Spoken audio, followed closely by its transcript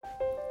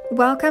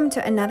Welcome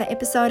to another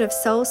episode of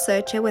Soul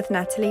Searcher with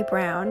Natalie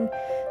Brown.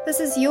 This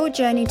is your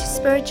journey to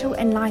spiritual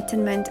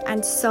enlightenment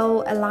and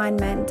soul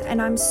alignment,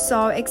 and I'm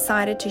so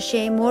excited to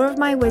share more of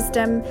my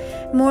wisdom,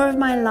 more of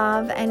my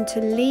love, and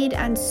to lead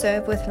and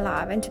serve with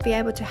love, and to be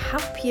able to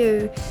help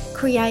you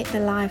create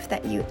the life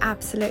that you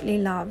absolutely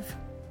love.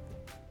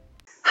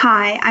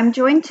 Hi, I'm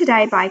joined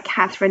today by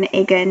Catherine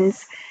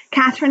Eggins.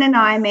 Catherine and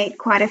I met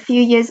quite a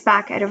few years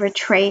back at a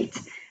retreat,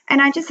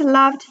 and I just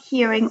loved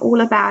hearing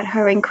all about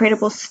her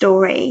incredible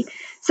story.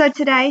 So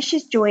today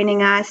she's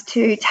joining us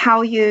to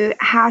tell you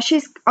how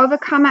she's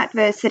overcome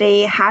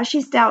adversity, how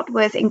she's dealt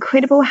with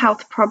incredible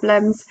health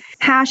problems,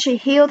 how she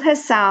healed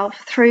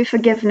herself through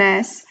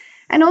forgiveness,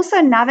 and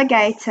also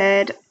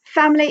navigated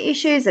family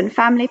issues and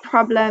family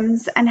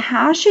problems, and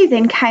how she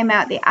then came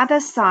out the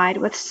other side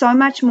with so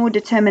much more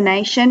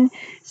determination,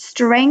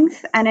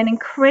 strength, and an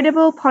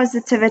incredible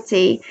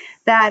positivity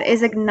that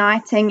is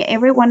igniting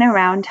everyone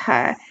around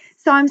her.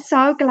 So I'm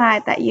so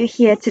glad that you're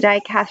here today,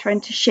 Catherine,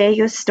 to share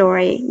your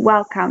story.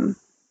 Welcome.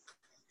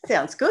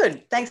 Sounds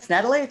good. Thanks,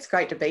 Natalie. It's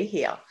great to be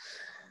here.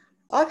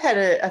 I've had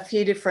a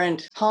few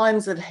different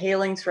times of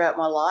healing throughout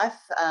my life.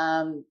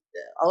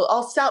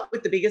 I'll start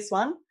with the biggest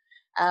one,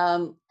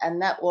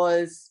 and that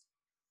was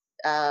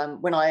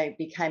when I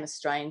became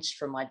estranged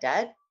from my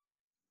dad.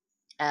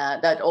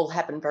 That all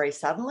happened very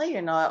suddenly,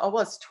 and I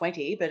was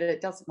 20, but it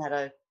doesn't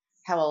matter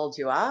how old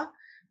you are.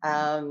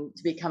 To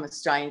become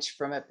estranged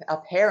from a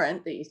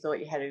parent that you thought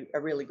you had a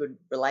really good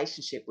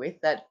relationship with,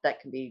 that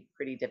can be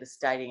pretty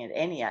devastating at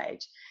any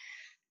age.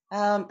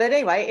 But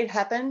anyway, it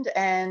happened,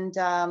 and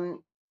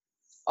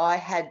I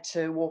had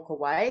to walk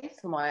away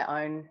for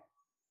my own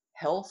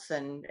health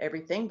and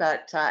everything.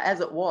 But as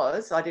it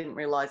was, I didn't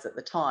realise at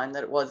the time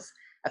that it was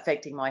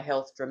affecting my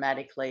health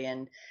dramatically,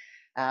 and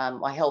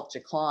my health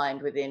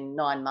declined. Within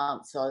 9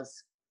 months, I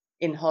was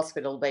in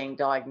hospital being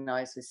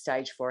diagnosed with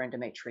stage 4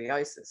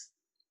 endometriosis,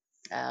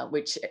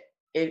 which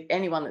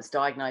anyone that's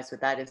diagnosed with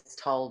that is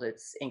told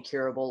it's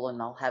incurable and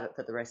they'll have it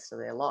for the rest of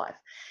their life.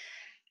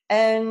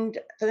 And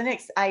for the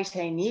next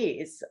 18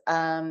 years,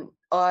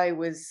 I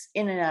was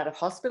in and out of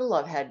hospital.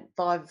 I've had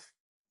 5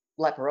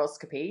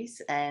 laparoscopies,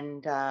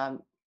 and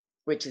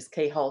which is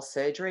keyhole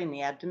surgery in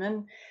the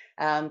abdomen,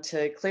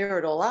 to clear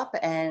it all up,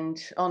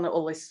 and on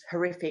all this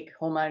horrific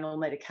hormonal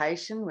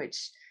medication,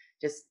 which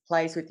just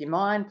plays with your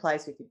mind,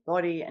 plays with your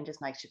body, and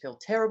just makes you feel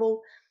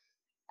terrible.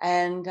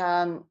 And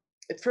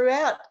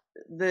throughout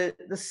the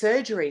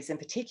surgeries in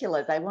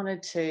particular, they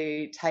wanted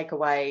to take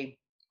away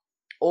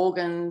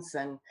organs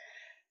and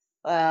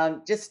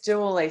just do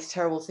all these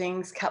terrible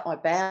things, cut my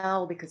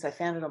bowel because they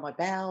found it on my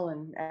bowel,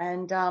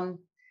 and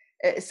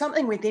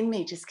something within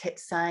me just kept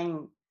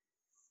saying,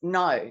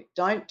 no,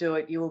 don't do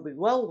it. You will be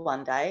well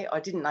one day. I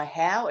didn't know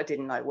how, I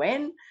didn't know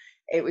when.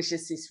 It was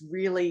just this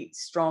really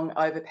strong,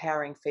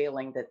 overpowering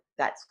feeling that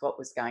that's what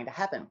was going to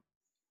happen.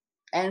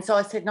 And so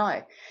I said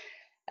no.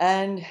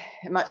 And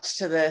much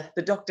to the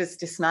doctor's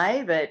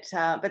dismay, but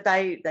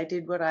they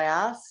did what I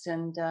asked,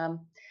 and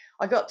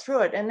I got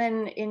through it. And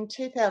then in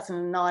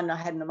 2009, I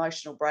had an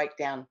emotional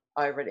breakdown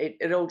over it.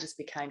 It all just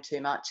became too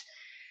much.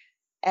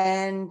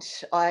 And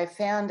I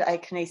found a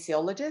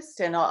kinesiologist,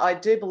 and I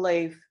do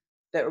believe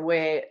that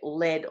we're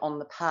led on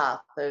the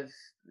path of,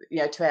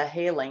 to our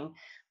healing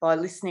by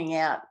listening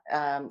out.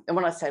 And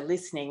when I say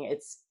listening,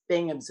 it's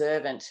being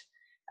observant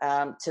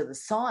to the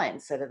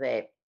signs that are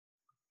there.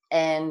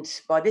 And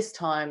by this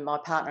time, my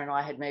partner and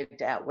I had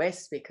moved out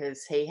west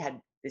because he had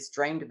this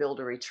dream to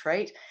build a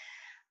retreat.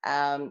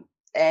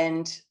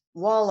 And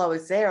while I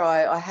was there,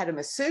 I had a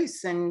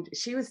masseuse, and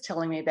she was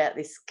telling me about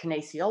this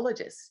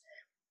kinesiologist.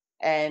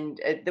 And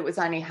it was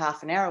only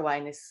half an hour away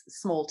in this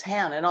small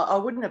town. And I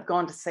wouldn't have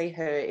gone to see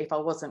her if I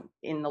wasn't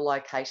in the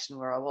location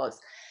where I was.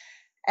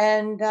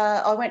 And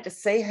I went to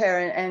see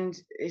her, and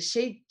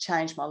she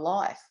changed my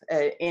life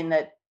in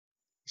that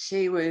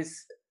she was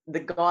the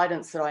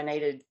guidance that I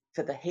needed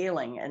for the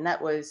healing, and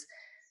that was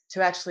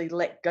to actually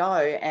let go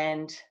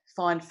and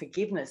find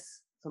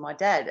forgiveness for my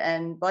dad.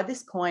 And by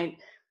this point,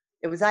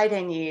 it was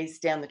 18 years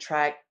down the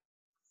track.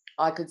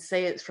 I could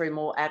see it through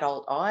more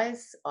adult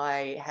eyes.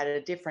 I had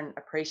a different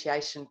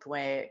appreciation for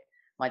where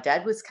my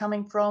dad was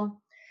coming from,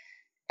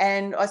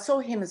 and I saw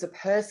him as a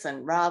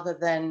person rather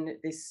than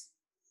this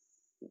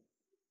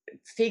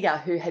figure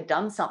who had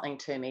done something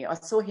to me. I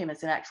saw him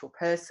as an actual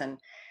person,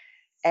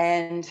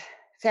 and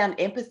found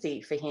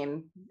empathy for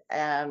him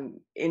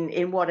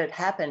in what had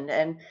happened.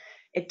 And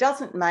it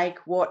doesn't make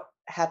what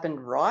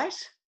happened right,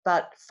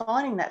 but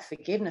finding that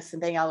forgiveness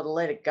and being able to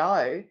let it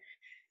go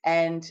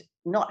and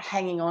not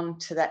hanging on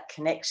to that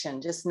connection,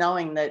 just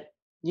knowing that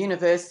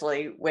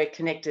universally we're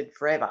connected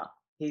forever.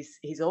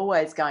 He's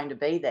always going to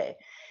be there.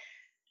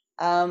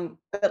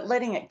 But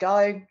letting it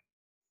go,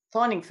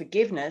 finding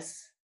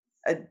forgiveness,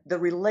 the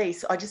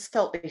release, I just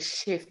felt this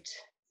shift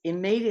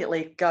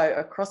immediately go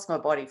across my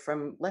body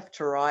from left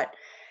to right.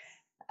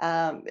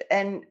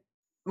 And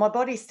my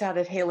body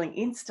started healing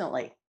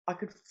instantly. I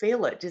could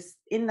feel it just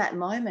in that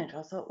moment.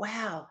 I thought,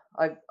 wow,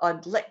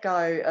 I'd let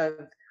go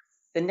of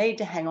the need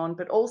to hang on,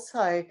 but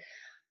also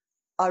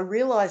I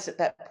realised at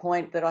that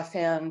point that I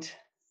found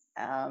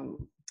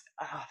um,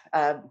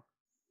 a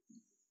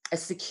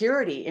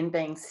security in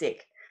being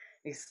sick.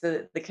 Because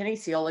the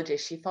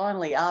kinesiologist, she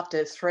finally,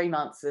 after 3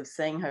 months of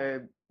seeing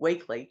her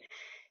weekly,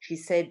 she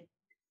said,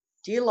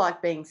 "Do you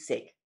like being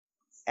sick?"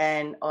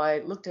 And I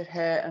looked at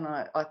her and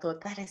I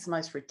thought, that is the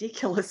most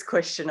ridiculous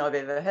question I've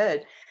ever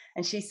heard.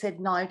 And she said,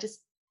 "No, just,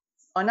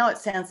 I know it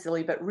sounds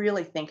silly, but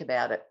really think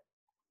about it."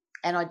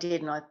 And I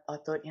did. And I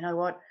thought, you know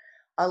what?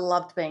 I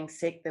loved being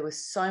sick. There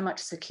was so much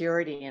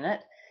security in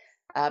it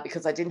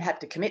because I didn't have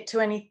to commit to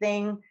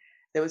anything.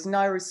 There was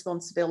no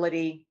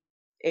responsibility.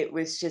 It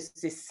was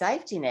just this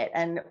safety net.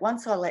 And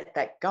once I let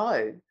that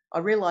go, I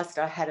realized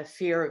I had a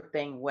fear of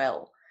being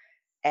well.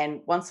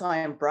 And once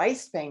I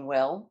embraced being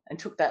well and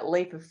took that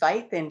leap of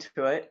faith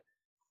into it,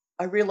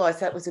 I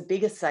realized that was a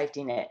bigger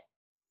safety net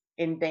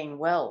in being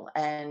well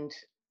and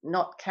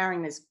not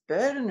carrying this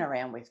burden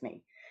around with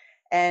me.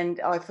 And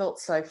I felt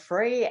so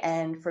free.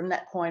 And from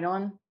that point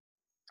on,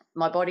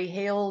 my body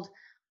healed.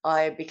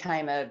 I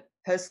became a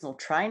personal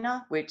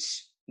trainer,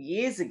 which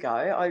years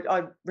ago,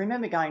 I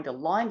remember going to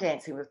line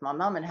dancing with my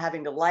mum and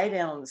having to lay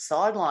down on the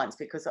sidelines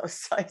because I was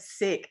so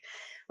sick.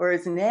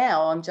 Whereas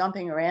now I'm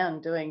jumping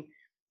around doing,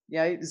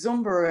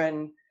 Zumba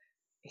and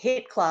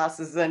HIIT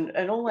classes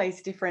and all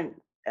these different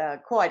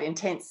quite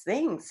intense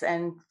things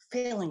and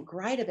feeling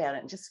great about it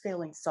and just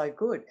feeling so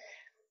good.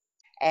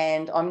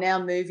 And I'm now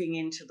moving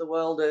into the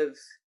world of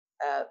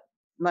uh,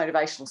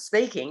 motivational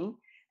speaking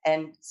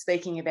and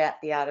speaking about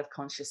the art of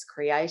conscious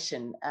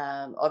creation.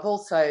 I've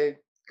also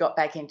got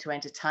back into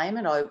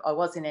entertainment. I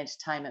was in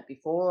entertainment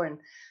before and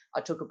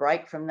I took a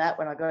break from that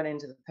when I got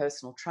into the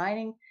personal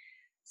training.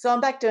 So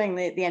I'm back doing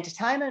the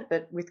entertainment,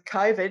 but with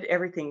COVID,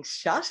 everything's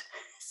shut.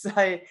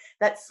 So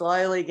that's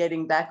slowly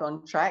getting back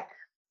on track.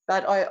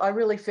 But I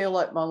really feel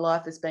like my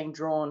life is being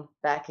drawn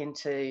back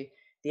into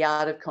the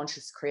art of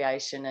conscious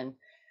creation and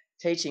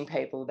teaching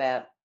people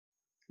about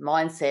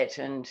mindset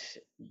and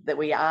that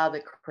we are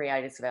the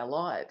creators of our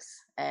lives.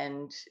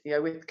 And,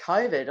 with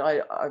COVID,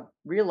 I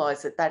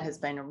realised that has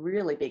been a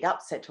really big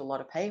upset to a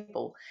lot of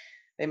people.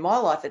 In my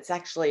life, it's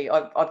actually,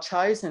 I've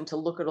chosen to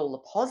look at all the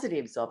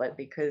positives of it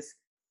because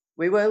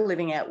we were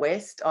living out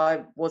west.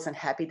 I wasn't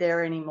happy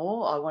there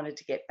anymore. I wanted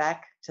to get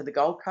back to the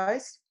Gold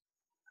Coast.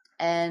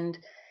 And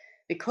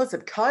because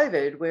of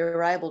COVID, we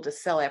were able to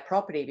sell our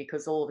property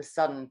because all of a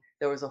sudden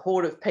there was a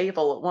horde of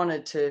people that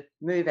wanted to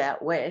move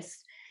out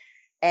west.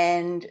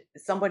 And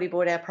somebody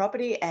bought our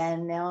property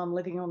and now I'm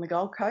living on the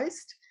Gold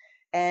Coast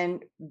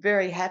and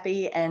very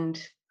happy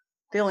and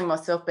feeling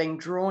myself being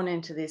drawn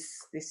into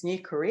this new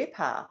career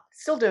path.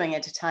 Still doing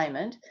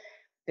entertainment,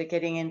 but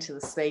getting into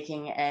the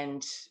speaking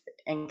and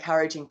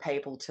encouraging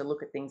people to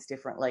look at things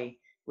differently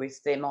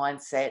with their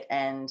mindset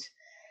and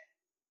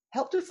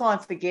help to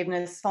find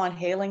forgiveness, find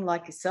healing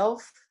like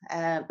yourself,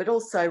 but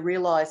also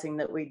realising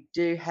that we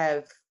do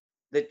have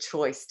the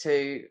choice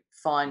to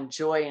find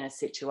joy in a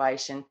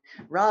situation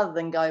rather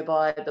than go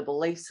by the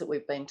beliefs that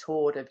we've been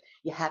taught of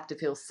you have to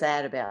feel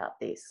sad about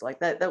this. Like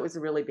that was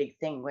a really big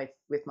thing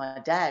with my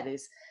dad,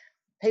 is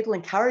people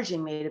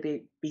encouraging me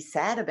to be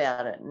sad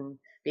about it and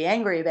be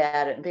angry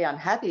about it and be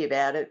unhappy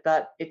about it.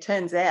 But it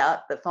turns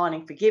out that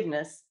finding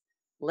forgiveness,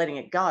 letting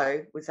it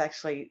go, was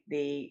actually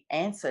the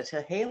answer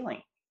to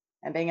healing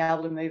and being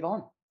able to move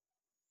on.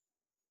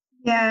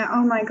 Yeah,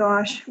 oh my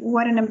gosh,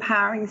 what an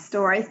empowering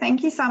story.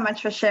 Thank you so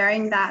much for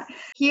sharing that.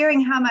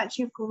 Hearing how much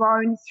you've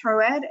grown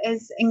through it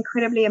is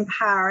incredibly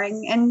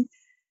empowering. And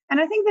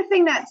I think the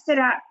thing that stood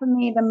out for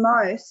me the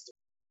most,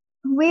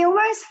 we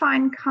almost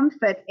find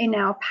comfort in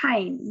our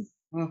pain.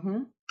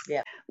 Mm-hmm.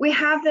 Yeah. We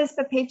have this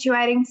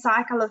perpetuating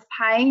cycle of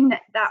pain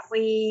that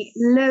we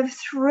live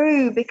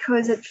through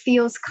because it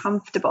feels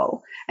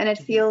comfortable and it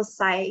feels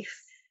safe.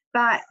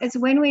 But it's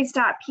when we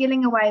start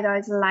peeling away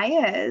those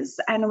layers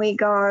and we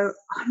go,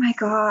 oh my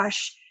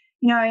gosh,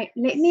 let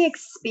me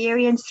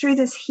experience through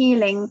this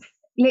healing.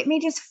 Let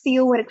me just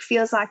feel what it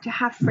feels like to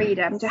have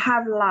freedom, to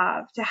have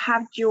love, to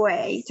have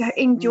joy,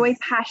 to enjoy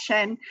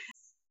passion.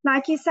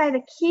 Like you say,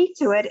 the key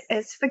to it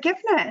is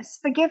forgiveness.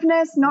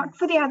 Forgiveness, not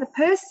for the other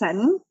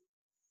person.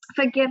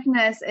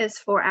 Forgiveness is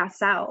for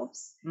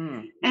ourselves.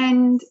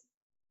 And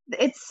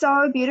it's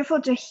so beautiful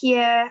to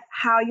hear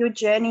how your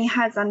journey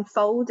has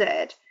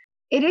unfolded.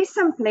 It is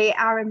simply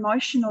our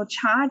emotional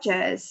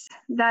charges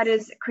that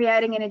is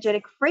creating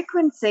energetic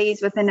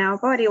frequencies within our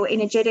body or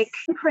energetic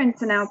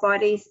imprints in our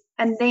bodies.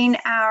 And then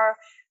our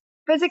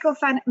physical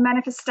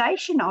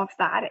manifestation of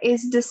that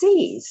is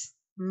disease.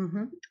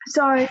 Mm-hmm.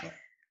 So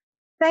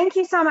thank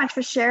you so much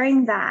for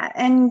sharing that.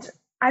 And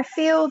I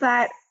feel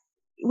that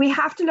we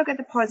have to look at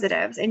the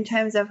positives in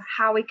terms of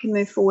how we can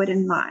move forward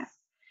in life.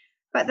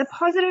 But the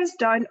positives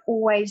don't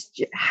always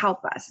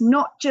help us,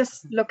 not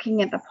just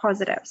looking at the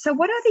positives. So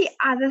what are the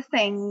other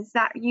things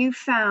that you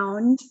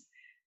found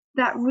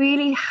that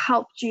really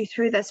helped you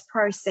through this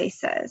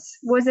processes?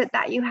 Was it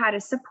that you had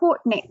a support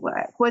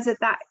network? Was it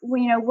that,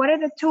 what are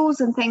the tools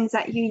and things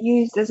that you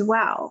used as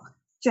well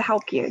to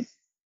help you?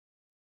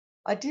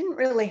 I didn't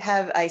really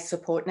have a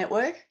support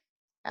network.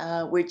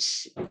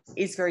 which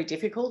is very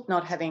difficult,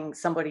 not having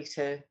somebody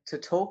to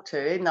talk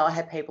to, even though I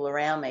had people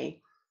around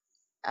me.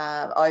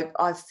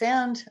 I've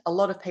found a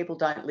lot of people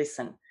don't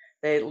listen.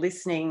 They're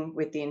listening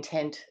with the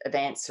intent of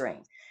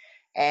answering.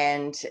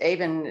 And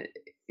even,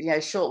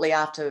 shortly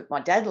after my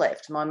dad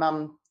left, my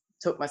mum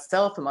took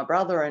myself and my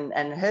brother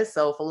and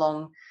herself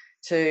along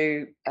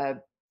to,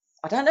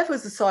 I don't know if it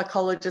was a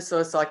psychologist or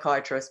a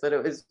psychiatrist, but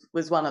it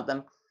was one of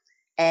them.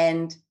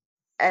 And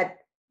at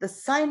the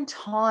same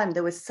time,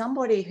 there was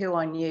somebody who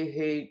I knew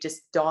who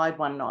just died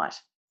one night,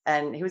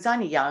 and he was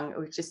only young,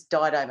 who just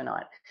died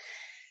overnight.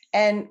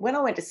 And when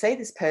I went to see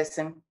this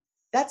person,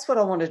 that's what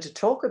I wanted to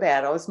talk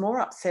about. I was more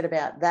upset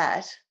about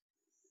that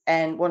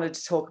and wanted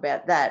to talk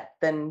about that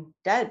than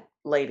Dad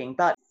leaving.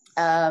 But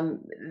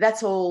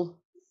that's all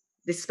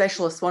this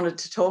specialist wanted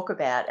to talk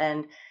about.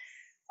 And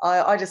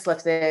I just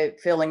left there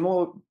feeling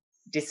more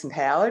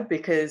disempowered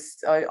because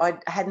I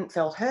hadn't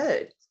felt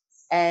heard.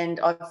 And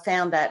I've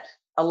found that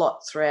a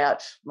lot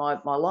throughout my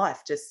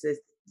life, just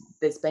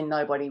there's been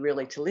nobody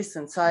really to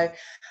listen. So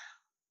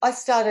I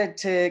started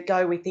to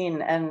go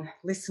within and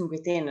listen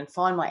within and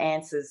find my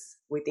answers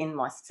within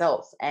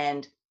myself,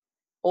 and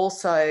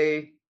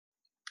also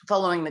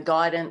following the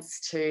guidance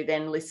to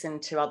then listen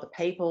to other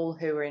people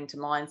who were into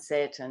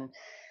mindset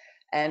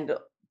and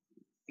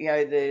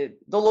the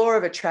law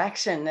of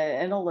attraction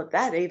and all of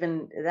that.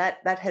 Even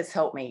that has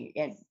helped me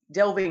in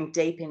delving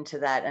deep into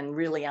that and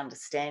really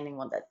understanding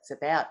what that's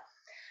about.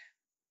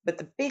 But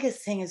the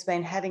biggest thing has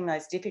been having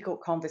those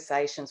difficult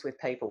conversations with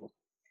people,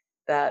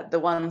 the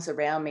ones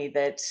around me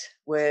that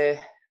were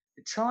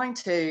trying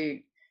to,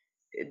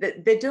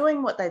 they're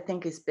doing what they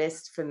think is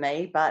best for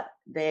me, but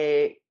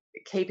they're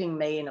keeping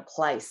me in a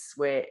place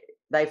where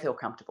they feel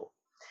comfortable.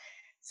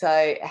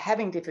 So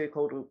having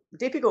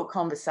difficult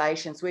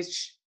conversations,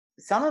 which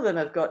some of them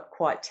have got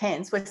quite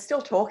tense. We're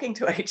still talking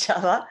to each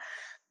other,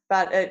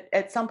 but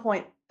at some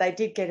point they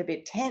did get a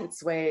bit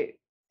tense where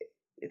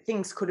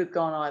things could have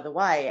gone either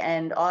way.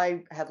 And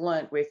I have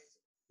learnt with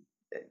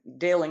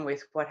dealing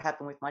with what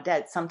happened with my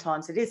dad,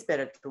 sometimes it is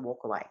better to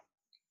walk away.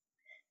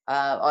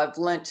 I've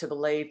learnt to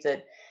believe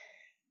that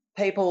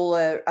people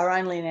are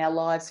only in our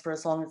lives for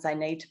as long as they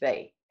need to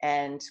be.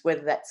 And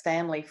whether that's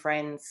family,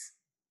 friends,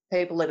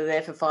 people that are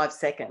there for 5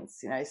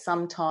 seconds,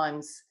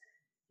 sometimes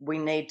we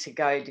need to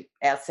go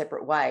our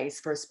separate ways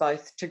for us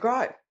both to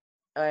grow,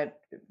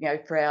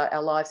 for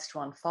our lives to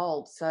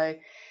unfold. So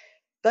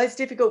those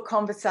difficult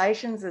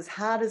conversations, as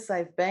hard as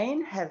they've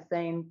been, have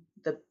been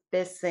the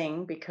best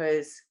thing,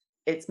 because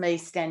it's me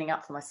standing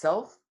up for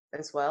myself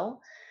as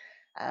well.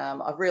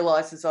 I've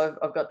realised as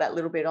I've got that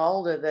little bit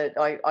older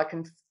that I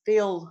can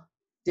feel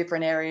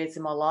different areas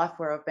in my life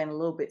where I've been a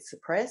little bit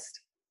suppressed,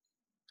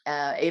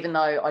 even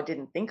though I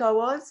didn't think I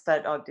was,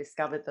 but I've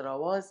discovered that I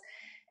was.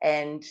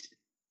 And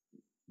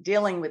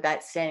dealing with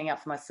that, standing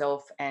up for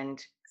myself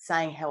and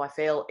saying how I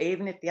feel,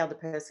 even if the other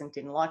person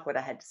didn't like what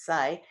I had to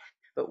say,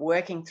 but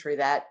working through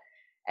that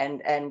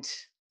and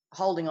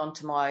holding on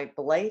to my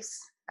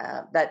beliefs,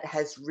 that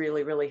has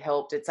really, really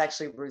helped. It's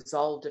actually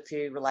resolved a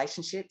few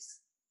relationships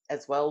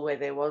as well where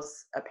there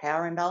was a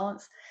power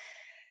imbalance.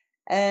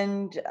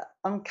 And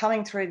I'm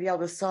coming through the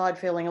other side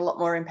feeling a lot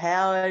more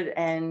empowered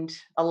and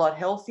a lot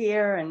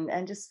healthier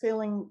and just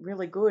feeling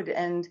really good,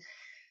 and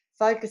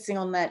focusing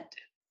on that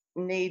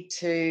need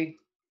to,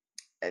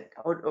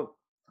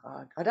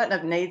 I don't know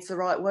if need's the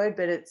right word,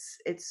 but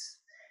it's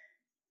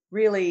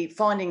really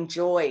finding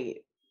joy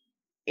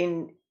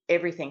in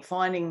everything,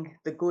 finding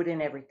the good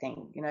in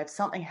everything. If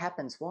something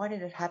happens, why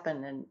did it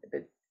happen? And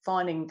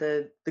finding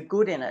the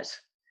good in it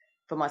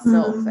for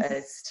myself,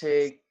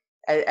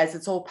 as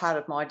it's all part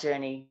of my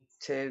journey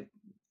to,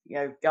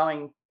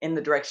 going in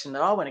the direction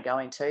that I want to go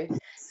into.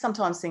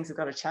 Sometimes things have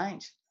got to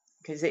change,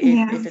 because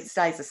if it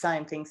stays the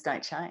same, things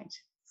don't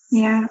change.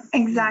 Yeah,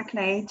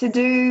 exactly. To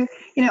do,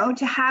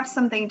 to have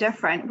something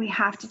different, we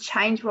have to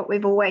change what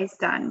we've always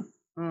done.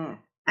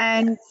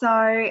 And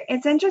so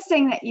it's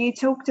interesting that you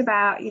talked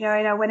about, and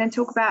I want to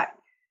talk about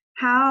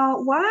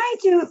why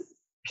do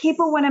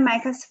people want to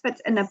make us fit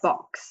in a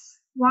box?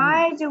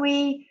 Why do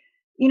we,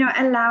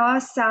 allow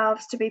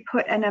ourselves to be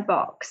put in a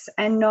box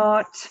and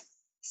not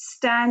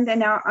stand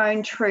in our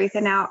own truth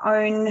and our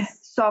own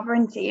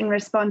sovereignty and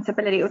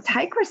responsibility, or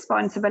take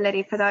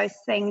responsibility for those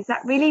things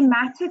that really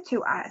matter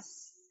to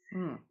us?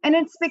 And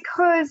it's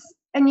because,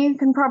 and you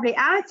can probably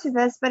add to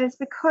this, but it's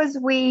because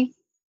we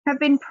have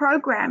been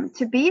programmed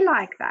to be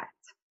like that.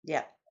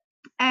 Yeah.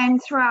 And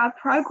through our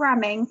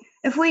programming,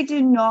 if we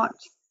do not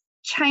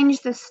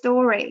change the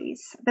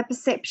stories, the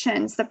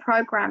perceptions, the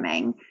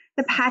programming,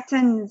 the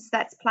patterns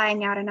that's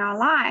playing out in our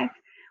life,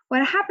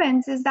 what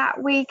happens is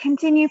that we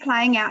continue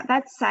playing out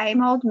that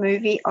same old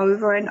movie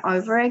over and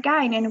over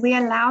again, and we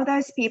allow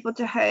those people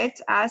to hurt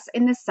us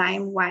in the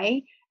same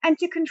way and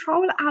to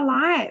control our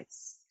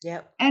lives.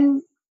 Yep.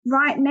 And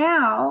right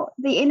now,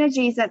 the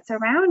energies that's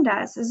around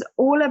us is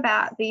all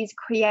about these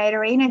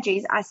creator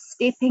energies, us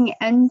stepping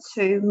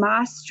into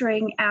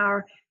mastering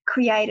our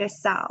creator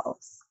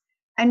selves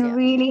and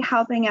really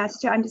helping us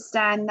to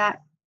understand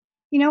that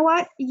you know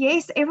what?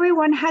 Yes,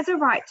 everyone has a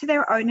right to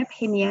their own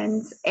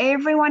opinions.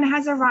 Everyone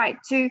has a right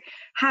to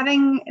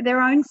having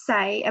their own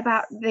say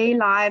about their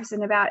lives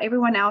and about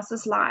everyone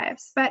else's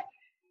lives. But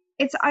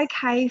it's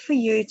okay for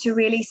you to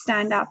really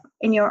stand up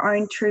in your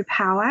own true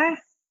power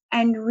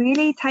and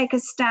really take a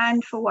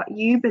stand for what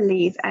you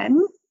believe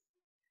in.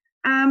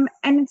 And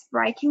it's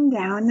breaking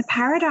down the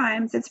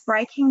paradigms, it's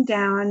breaking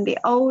down the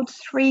old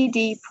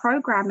 3D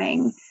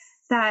programming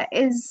that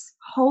is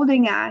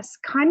holding us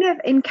kind of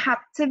in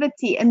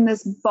captivity in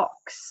this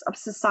box of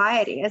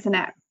society, isn't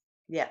it?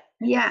 Yeah.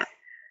 Yeah.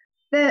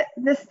 The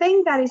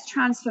thing that is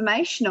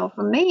transformational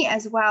for me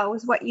as well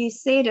was what you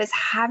said, is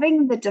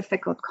having the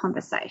difficult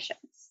conversations,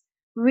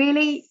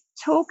 really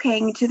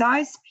talking to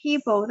those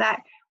people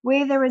that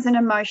where there is an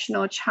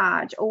emotional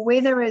charge or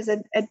where there is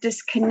a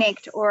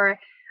disconnect or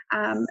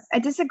a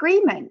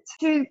disagreement,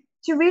 to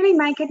really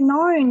make it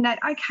known that,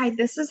 okay,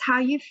 this is how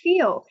you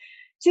feel.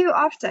 Too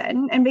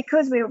often, and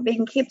because we're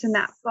being kept in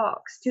that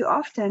box, too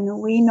often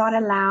we're not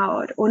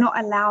allowed or not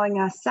allowing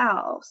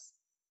ourselves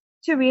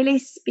to really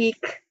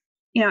speak,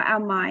 our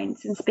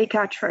minds and speak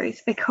our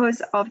truth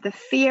because of the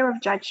fear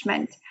of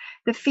judgment,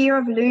 the fear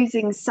of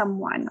losing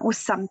someone or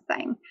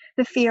something,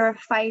 the fear of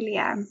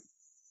failure.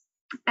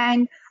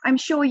 And I'm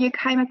sure you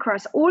came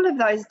across all of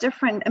those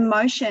different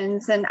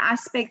emotions and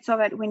aspects of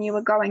it when you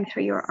were going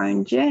through your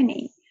own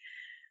journey.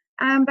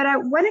 But I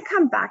want to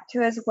come back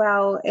to as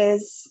well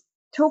is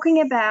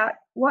talking about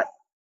what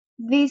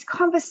these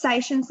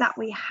conversations that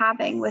we're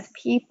having with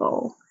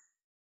people,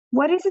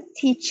 what is it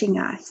teaching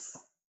us?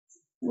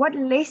 What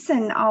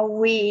lesson are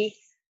we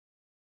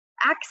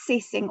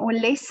accessing, or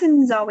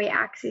lessons are we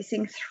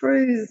accessing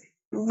through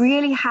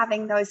really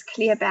having those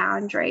clear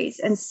boundaries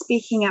and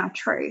speaking our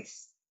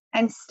truth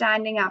and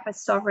standing up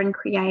as sovereign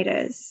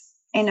creators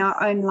in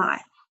our own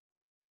life?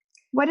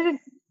 What did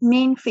it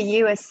mean for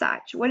you as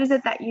such? What is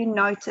it that you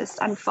noticed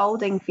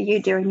unfolding for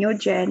you during your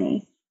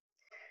journey?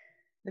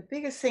 The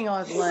biggest thing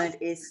I've learned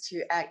is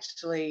to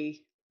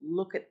actually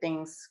look at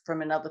things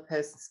from another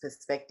person's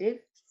perspective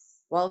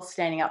while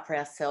standing up for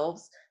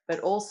ourselves,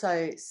 but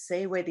also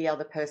see where the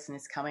other person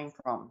is coming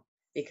from,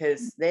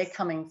 because they're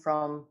coming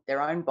from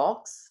their own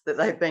box that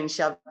they've been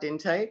shoved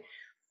into,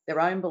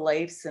 their own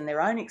beliefs and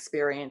their own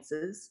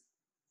experiences,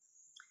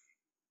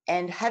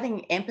 and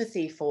having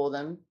empathy for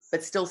them,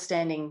 but still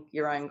standing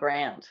your own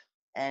ground.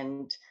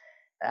 And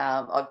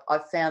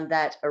I've found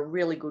that a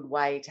really good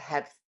way to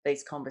have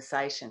these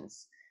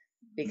conversations,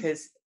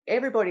 because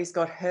everybody's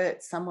got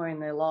hurt somewhere in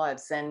their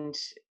lives and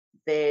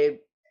they're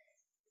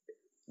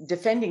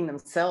defending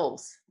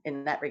themselves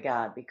in that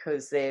regard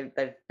because they've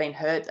been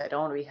hurt, they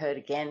don't want to be hurt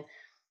again,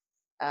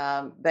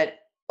 but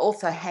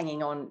also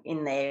hanging on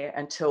in there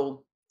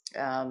until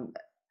and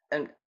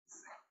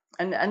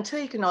until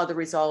you can either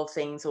resolve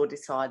things or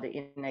decide that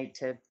you need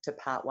to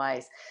part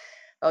ways.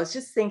 I was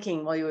just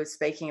thinking while you were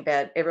speaking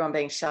about everyone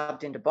being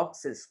shoved into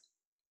boxes,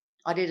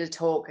 I did a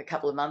talk a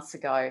couple of months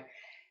ago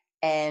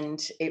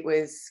and it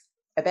was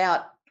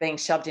about being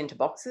shoved into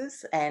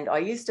boxes, and I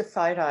used a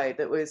photo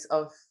that was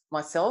of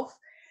myself.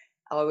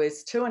 I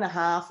was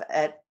 2.5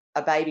 at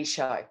a baby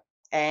show,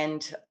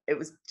 and it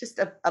was just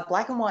a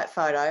black and white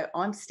photo.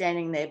 I'm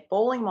standing there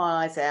bawling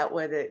my eyes out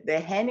where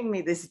they're handing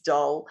me this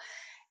doll,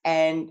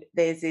 and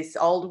there's this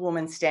old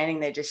woman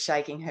standing there just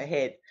shaking her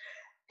head.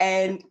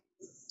 And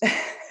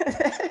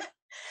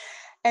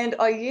and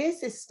I use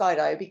this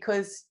photo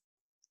because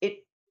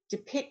it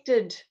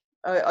depicted,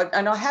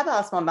 and I have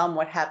asked my mum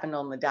what happened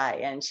on the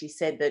day, and she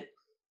said that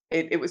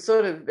it was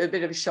sort of a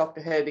bit of a shock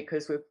to her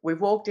because we've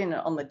walked in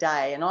on the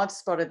day and I've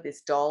spotted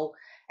this doll,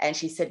 and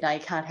she said, no, you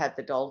can't have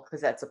the doll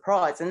because that's a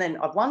prize. And then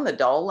I've won the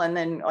doll and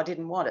then I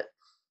didn't want it.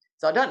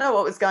 So I don't know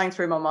what was going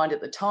through my mind at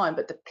the time,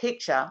 but the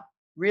picture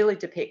really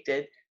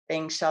depicted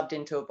being shoved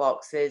into a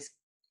box. There's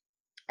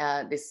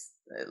this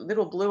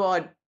little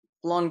blue-eyed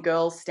blonde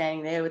girl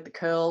standing there with the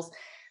curls.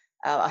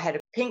 I had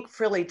a pink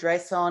frilly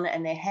dress on,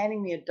 and they're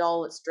handing me a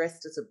doll that's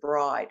dressed as a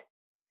bride.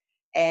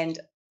 And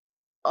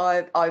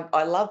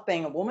I love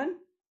being a woman,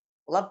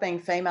 love being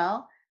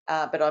female,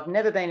 but I've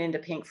never been into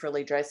pink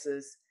frilly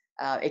dresses.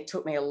 It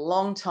took me a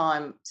long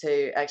time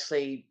to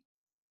actually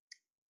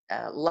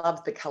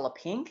love the colour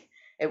pink.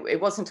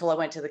 It wasn't until I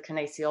went to the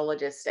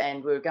kinesiologist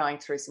and we were going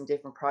through some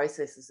different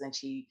processes, and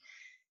she,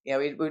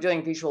 we were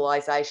doing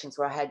visualizations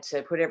where I had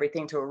to put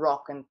everything to a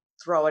rock and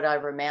throw it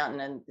over a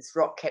mountain, and this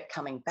rock kept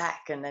coming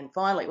back, and then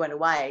finally it went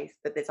away,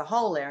 but there's a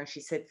hole there, and she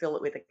said fill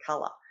it with a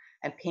colour,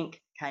 and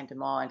pink came to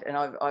mind. And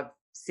I've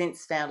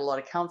since found a lot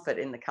of comfort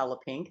in the colour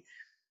pink.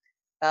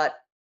 But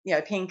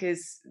pink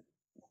is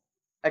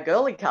a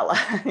girly colour.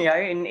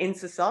 In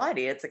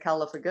society it's a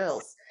colour for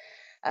girls,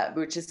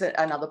 which is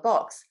another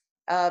box.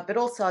 But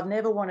also I've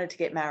never wanted to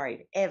get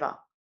married, ever.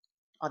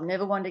 I've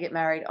never wanted to get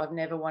married. I've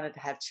never wanted to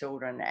have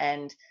children.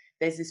 And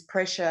there's this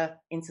pressure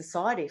in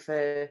society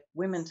for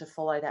women to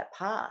follow that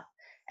path.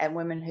 And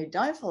women who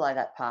don't follow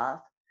that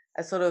path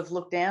are sort of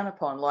looked down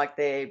upon like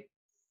they're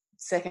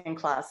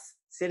second-class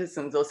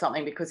citizens or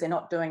something, because they're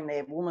not doing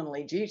their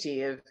womanly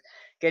duty of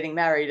getting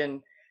married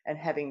and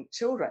having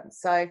children.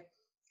 So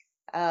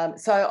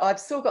So I've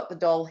still got the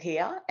doll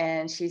here,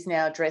 and she's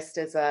now dressed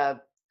as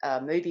a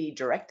movie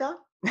director.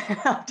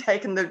 I've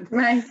taken the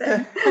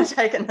Amazing.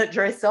 taken the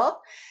dress off,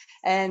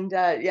 and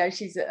yeah,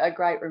 she's a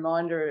great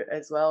reminder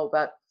as well.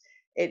 But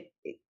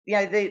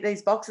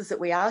these boxes that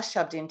we are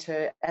shoved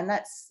into, and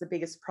that's the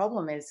biggest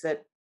problem, is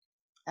that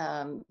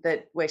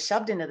that we're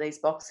shoved into these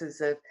boxes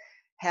of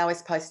how we're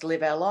supposed to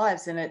live our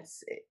lives, and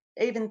it's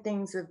even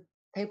things of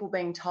people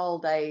being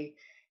told by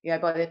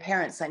their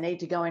parents they need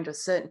to go into a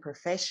certain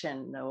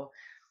profession or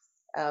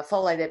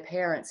follow their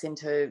parents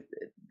into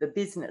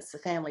the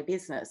family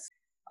business.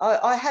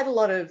 I had a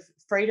lot of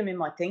freedom in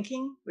my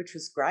thinking, which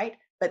was great,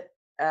 but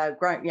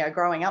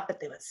growing up, but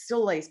there were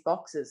still these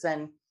boxes,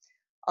 and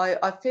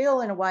I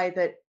feel in a way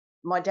that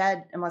my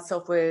dad and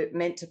myself were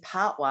meant to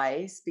part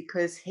ways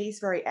because he's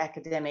very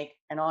academic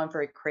and I'm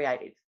very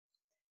creative.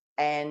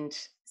 And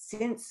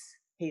since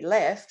he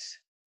left,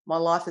 my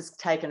life has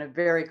taken a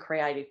very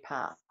creative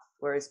path.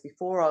 Whereas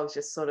before I was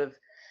just sort of,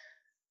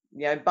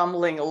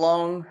 bumbling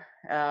along,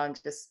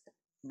 just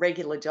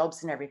regular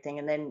jobs and everything.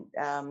 And then,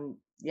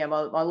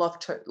 my life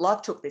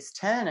took this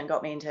turn and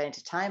got me into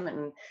entertainment,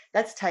 and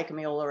that's taken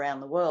me all around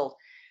the world.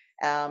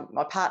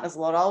 My partner's a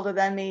lot older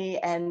than me,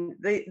 and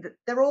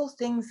they're all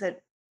things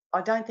that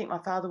I don't think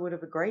my father would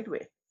have agreed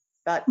with.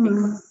 But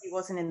because he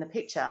wasn't in the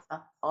picture,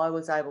 I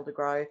was able to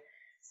grow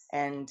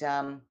and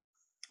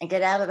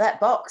get out of that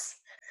box.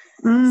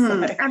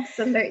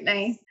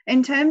 Absolutely.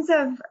 In terms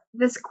of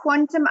this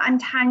quantum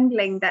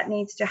untangling that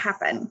needs to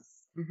happen,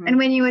 and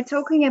when you were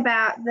talking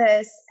about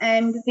this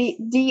and the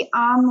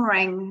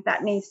de-armoring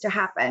that needs to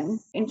happen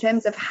in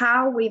terms of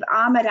how we've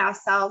armored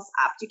ourselves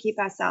up to keep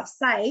ourselves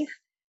safe,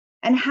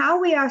 and how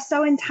we are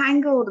so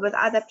entangled with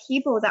other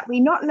people that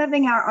we're not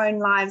living our own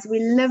lives,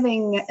 we're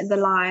living the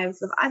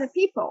lives of other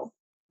people.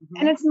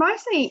 And it's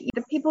mostly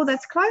the people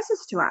that's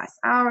closest to us,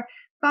 our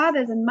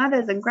fathers and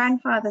mothers and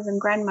grandfathers and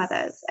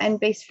grandmothers and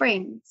best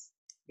friends.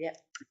 Yeah.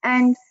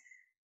 And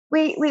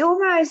we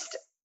almost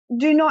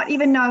do not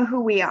even know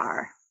who we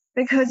are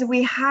because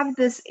we have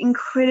this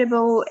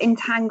incredible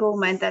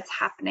entanglement that's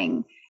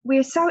happening.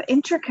 We're so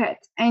intricate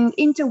and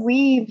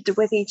interweaved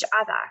with each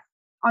other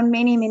on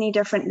many, many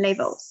different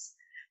levels.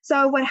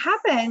 So what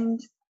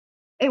happened,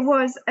 it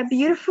was a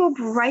beautiful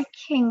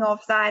breaking of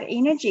that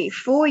energy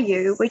for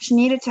you, which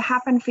needed to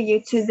happen for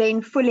you to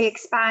then fully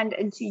expand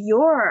into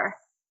your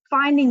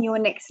finding your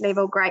next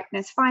level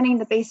greatness, finding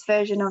the best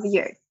version of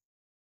you.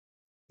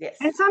 Yes.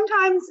 And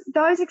sometimes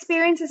those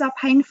experiences are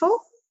painful.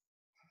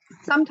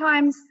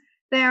 Sometimes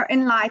they're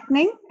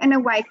enlightening and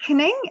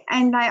awakening,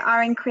 and they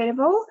are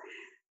incredible.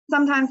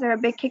 Sometimes they're a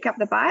big kick up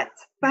the butt,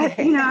 but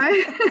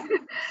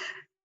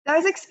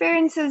those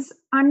experiences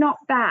are not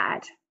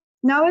bad.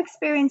 No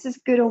experience is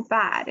good or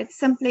bad. It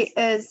simply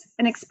is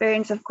an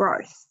experience of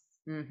growth.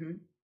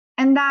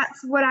 And that's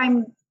what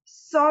I'm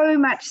so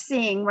much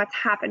seeing what's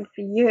happened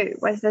for you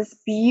was this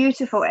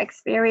beautiful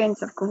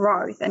experience of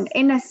growth and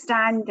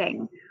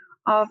understanding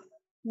of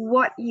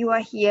what you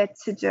are here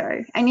to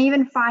do, and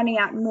even finding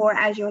out more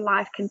as your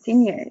life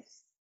continues.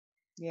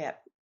 Yeah.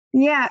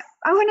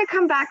 I want to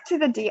come back to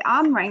the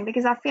de-armoring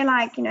because I feel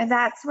like,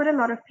 that's what a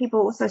lot of people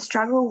also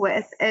struggle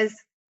with, is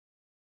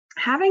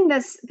having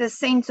this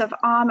sense of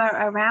armor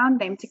around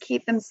them to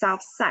keep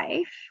themselves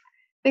safe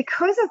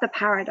because of the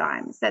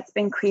paradigms that's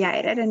been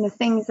created and the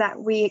things that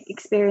we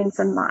experience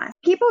in life.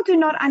 People do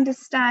not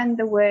understand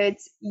the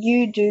words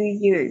 "you do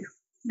you"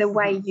 the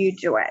way you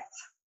do it.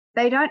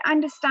 They don't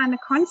understand the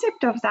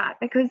concept of that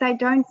because they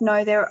don't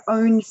know their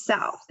own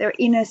self, their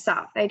inner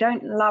self. They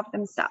don't love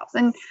themselves.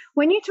 And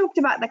when you talked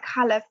about the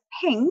color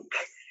pink,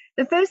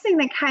 the first thing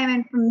that came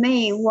in for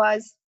me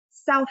was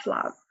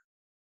self-love,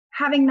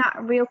 having that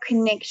real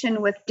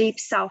connection with deep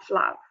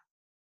self-love.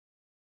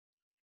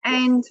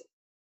 And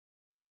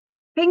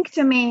pink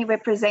to me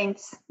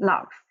represents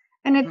love.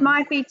 And it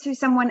might be to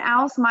someone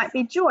else, might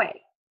be joy.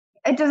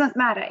 It doesn't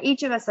matter.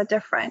 Each of us are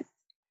different.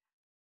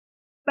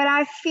 But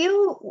I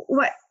feel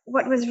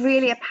what was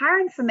really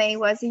apparent for me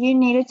was you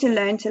needed to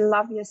learn to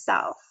love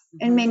yourself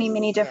in many,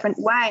 many different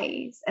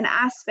ways, an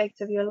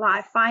aspect of your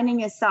life, finding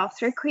yourself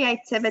through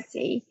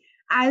creativity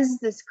as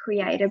this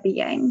creator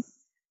being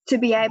to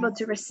be able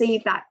to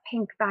receive that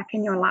pink back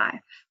in your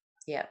life.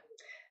 Yeah.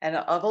 And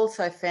I've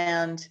also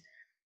found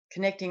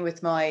connecting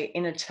with my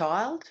inner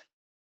child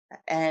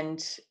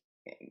and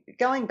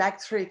going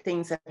back through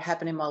things that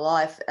happened in my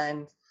life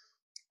and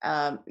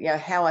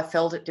how I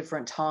felt at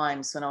different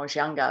times when I was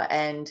younger,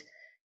 and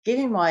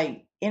giving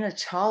my inner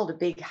child a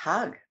big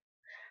hug.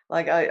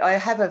 Like I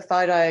have a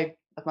photo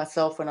of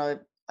myself when I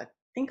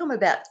think I'm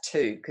about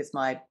 2, because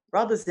my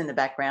brother's in the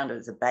background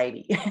as a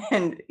baby,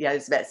 and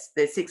there's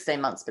 16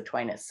 months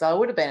between us, so I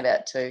would have been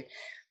about 2,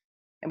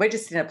 and we're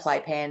just in a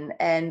playpen,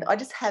 and I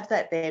just have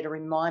that there to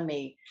remind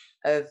me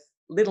of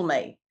little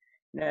me,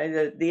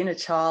 the inner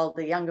child,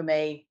 the younger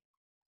me,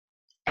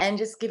 and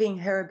just giving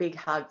her a big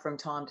hug from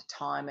time to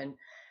time,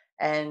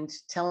 and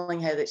telling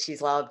her that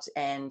she's loved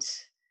and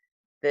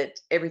that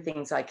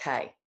everything's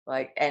okay.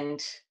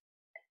 And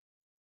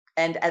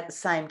at the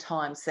same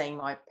time seeing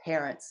my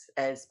parents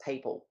as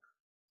people,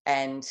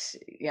 And,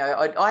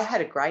 I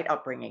had a great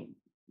upbringing,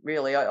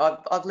 really.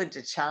 I've lived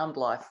a charmed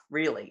life,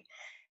 really.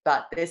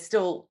 But there's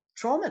still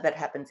trauma that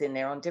happens in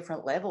there on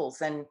different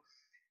levels. And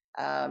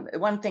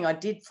one thing I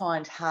did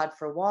find hard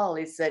for a while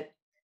is that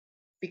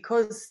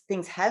because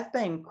things have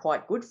been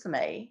quite good for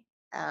me,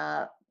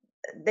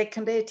 there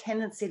can be a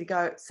tendency to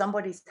go,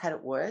 somebody's had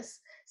it worse,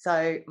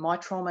 so my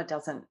trauma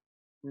doesn't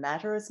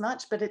matter as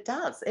much, but it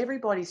does.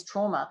 Everybody's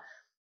trauma,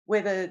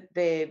 whether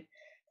they're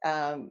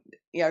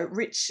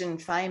rich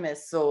and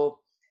famous, or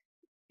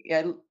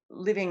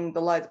living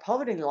below the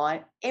poverty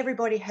line,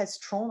 everybody has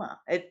trauma.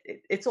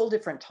 It's all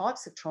different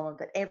types of trauma,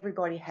 but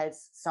everybody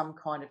has some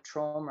kind of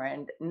trauma,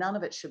 and none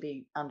of it should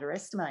be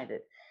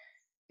underestimated,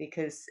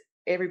 because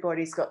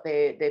everybody's got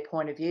their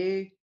point of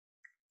view,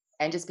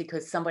 and just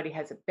because somebody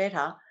has it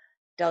better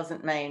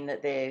doesn't mean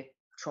that their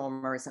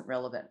trauma isn't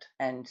relevant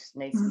and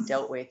needs to be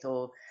dealt with,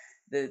 or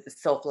the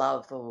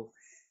self-love, or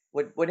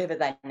whatever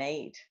they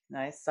need.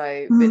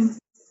 So but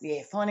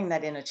yeah, finding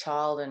that inner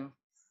child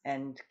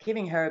and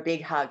giving her a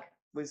big hug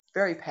was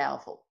very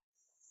powerful.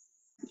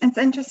 It's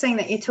interesting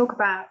that you talk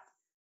about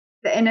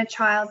the inner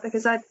child,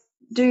 because I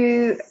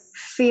do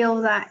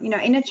feel that,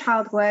 inner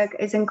child work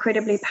is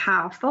incredibly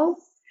powerful,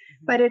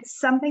 but it's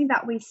something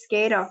that we're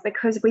scared of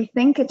because we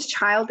think it's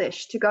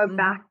childish to go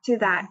back to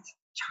that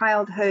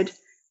childhood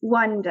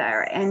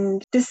wonder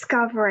and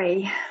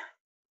discovery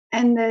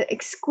and the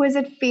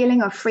exquisite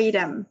feeling of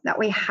freedom that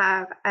we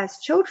have as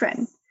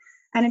children.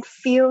 And it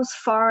feels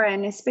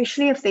foreign,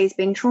 especially if there's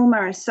been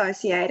trauma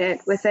associated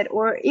with it,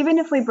 or even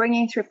if we're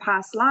bringing through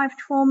past life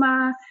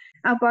trauma.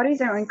 Our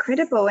bodies are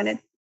incredible, and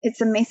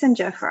it's a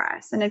messenger for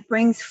us, and it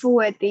brings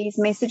forward these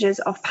messages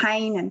of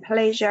pain and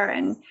pleasure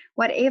and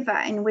whatever,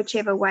 in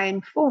whichever way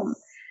and form.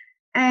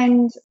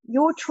 And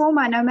your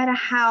trauma, no matter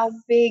how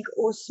big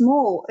or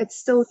small, it's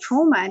still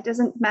trauma. It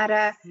doesn't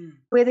matter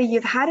whether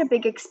you've had a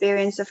big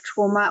experience of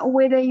trauma, or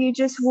whether you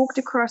just walked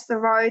across the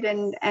road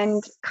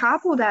and car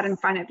pulled out in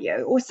front of you,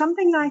 or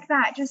something like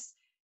that. Just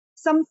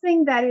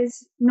something that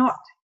is not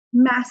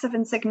massive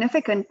and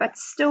significant, but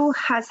still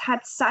has had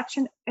such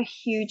a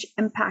huge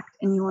impact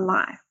in your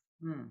life.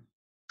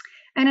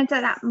 And it's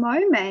at that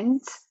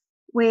moment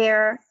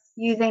where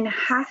you then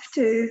have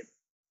to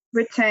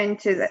return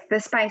to the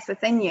space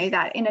within you,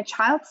 that inner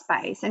child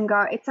space, and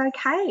go, it's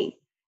okay.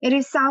 It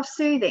is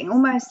self-soothing,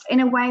 almost in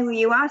a way where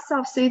you are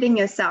self-soothing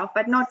yourself,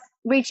 but not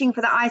reaching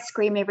for the ice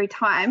cream every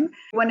time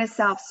you want to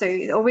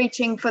self-soothe, or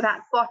reaching for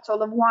that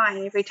bottle of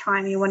wine every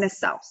time you want to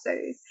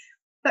self-soothe,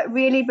 but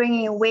really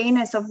bringing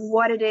awareness of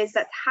what it is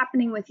that's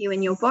happening with you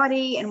in your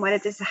body and what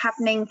it is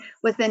happening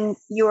within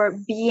your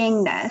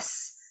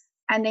beingness,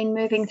 and then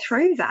moving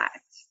through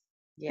that.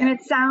 And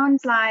it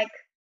sounds like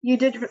you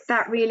did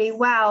that really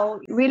well,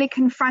 really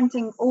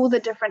confronting all the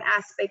different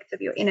aspects of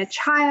your inner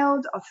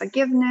child, of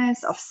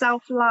forgiveness, of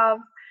self-love,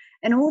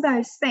 and all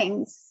those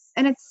things.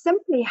 And it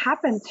simply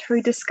happened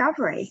through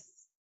discovery.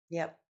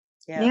 Yeah.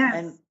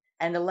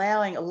 And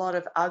allowing a lot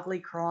of ugly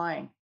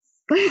crying.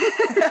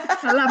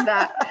 I love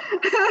that.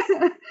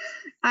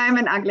 I'm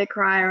an ugly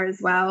crier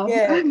as well.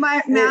 Yeah.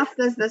 My mouth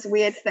does this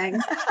weird thing.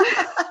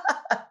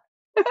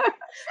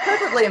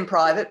 Preferably in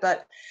private,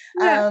 but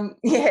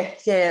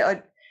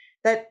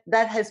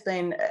that has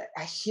been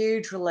a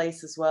huge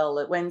release as well,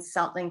 that when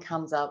something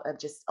comes up, of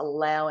just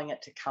allowing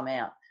it to come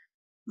out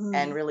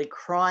and really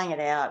crying it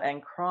out,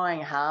 and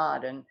crying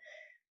hard,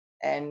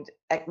 and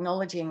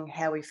acknowledging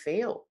how we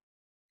feel.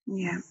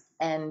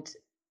 And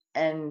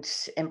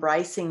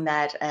embracing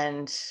that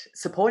and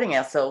supporting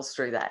ourselves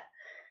through that,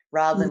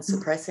 rather than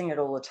suppressing it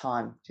all the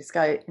time. Just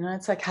go,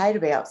 it's okay to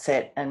be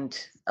upset, and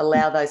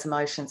allow those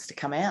emotions to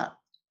come out.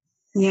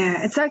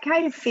 Yeah, it's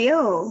okay to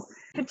feel.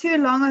 For too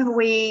long have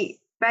we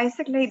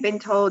basically been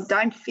told,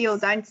 don't feel,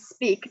 don't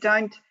speak,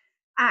 don't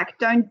act,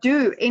 don't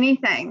do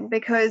anything,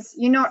 because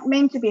you're not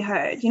meant to be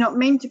heard, you're not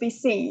meant to be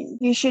seen,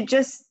 you should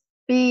just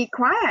be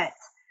quiet.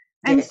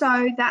 And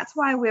so that's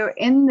why we're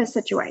in the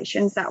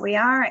situations that we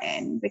are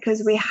in,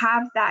 because we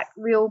have that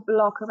real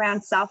block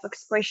around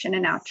self-expression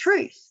and our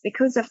truth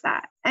because of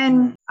that.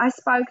 And I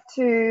spoke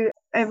to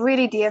a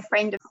really dear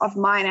friend of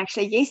mine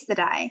actually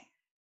yesterday,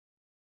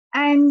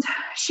 and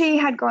she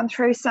had gone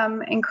through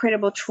some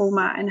incredible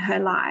trauma in her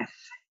life.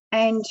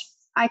 And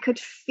I could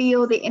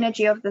feel the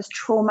energy of this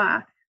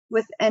trauma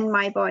within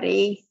my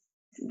body,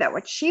 that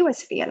what she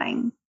was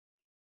feeling.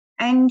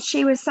 And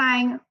she was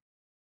saying,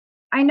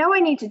 I know I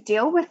need to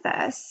deal with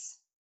this,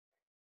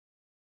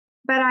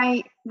 but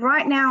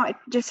right now it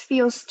just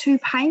feels too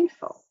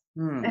painful.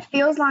 It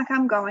feels like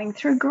I'm going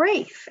through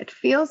grief. It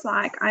feels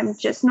like I'm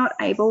just not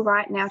able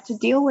right now to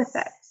deal with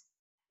it.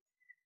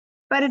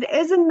 But it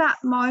is in that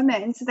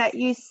moment that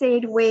you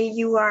said, where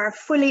you are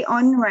fully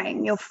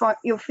honoring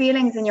your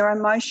feelings and your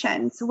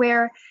emotions,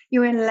 where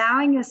you're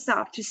allowing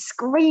yourself to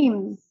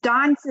scream,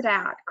 dance it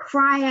out,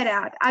 cry it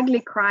out,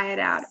 ugly cry it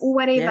out, or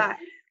whatever,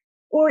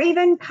 or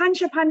even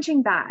punch a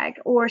punching bag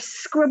or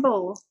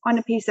scribble on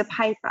a piece of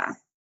paper.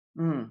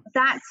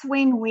 That's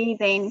when we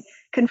then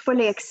can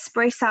fully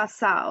express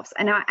ourselves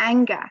and our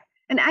anger.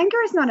 And anger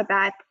is not a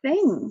bad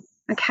thing,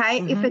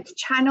 okay, if it's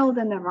channeled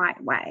in the right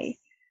way.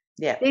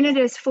 Yeah. then it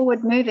is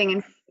forward moving,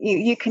 and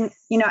you can,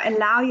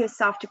 allow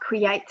yourself to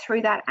create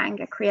through that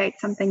anger, create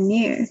something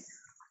new,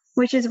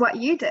 which is what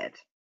you did.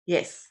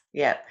 Yes.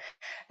 Yeah.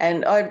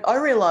 And I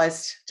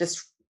realized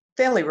just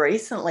fairly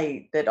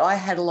recently that I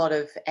had a lot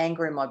of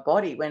anger in my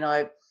body when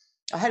I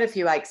had a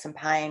few aches and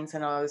pains,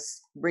 and I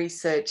was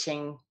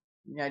researching,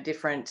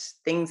 different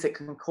things that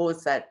can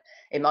cause that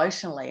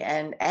emotionally,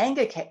 and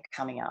anger kept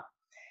coming up.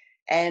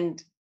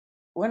 And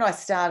when I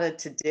started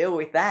to deal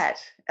with that,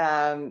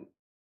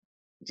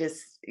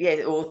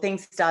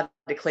 things started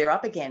to clear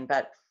up again.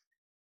 But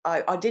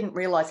I didn't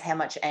realize how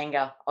much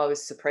anger I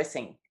was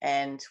suppressing.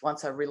 And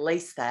once I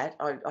released that,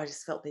 I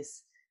just felt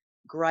this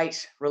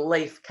great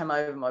relief come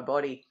over my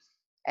body,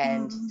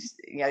 and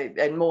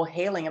and more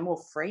healing and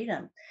more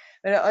freedom.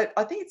 But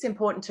I think it's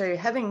important too,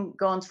 having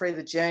gone through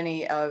the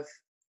journey of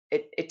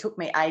it took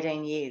me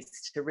 18 years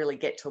to really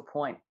get to a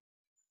point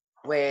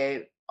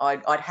where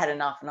I'd had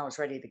enough and I was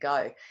ready to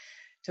go,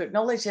 to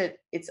acknowledge that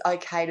it's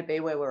okay to be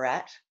where we're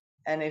at.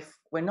 And if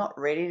we're not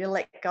ready to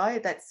let go,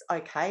 that's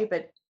okay.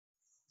 But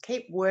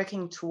keep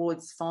working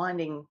towards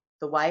finding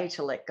the way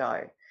to let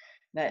go,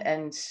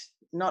 and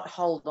not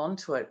hold on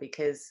to it,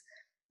 because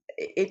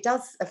it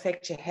does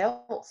affect your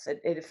health.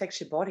 It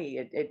affects your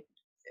body.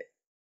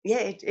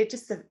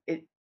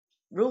 It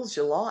rules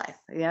your life.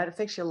 It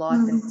affects your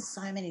life in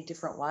so many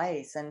different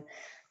ways. And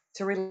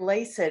to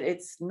release it,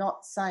 it's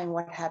not saying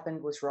what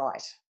happened was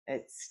right.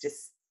 It's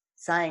just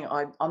saying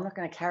I'm not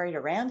going to carry it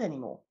around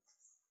anymore.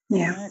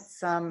 Yeah.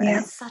 And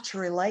it's such a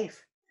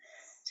relief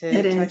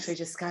to actually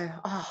just go,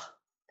 oh,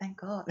 thank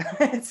God,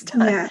 it's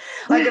done. Yeah.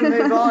 I can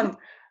move on.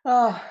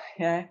 Oh,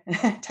 take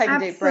a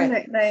deep breath.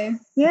 Absolutely.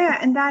 Yeah,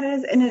 and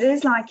it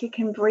is like you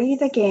can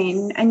breathe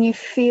again, and you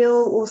feel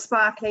all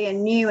sparkly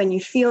and new, and you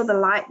feel the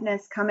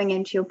lightness coming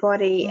into your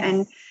body.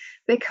 And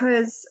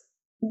because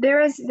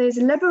there's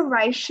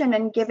liberation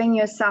in giving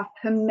yourself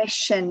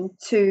permission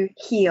to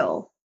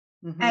heal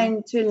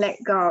and to let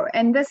go.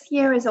 And this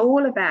year is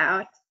all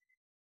about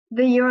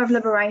the year of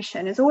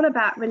liberation. It's all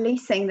about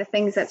releasing the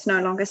things that's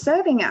no longer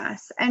serving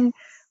us. And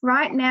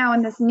right now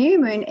in this new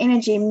moon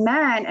energy,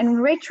 man,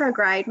 and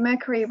retrograde,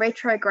 Mercury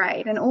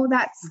retrograde, and all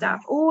that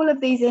stuff, all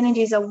of these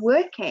energies are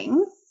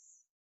working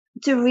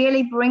to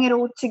really bring it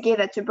all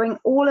together, to bring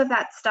all of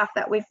that stuff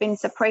that we've been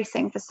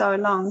suppressing for so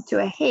long to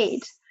a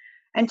head,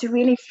 and to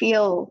really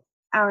feel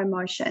our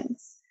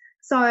emotions.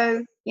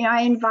 So,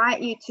 I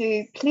invite you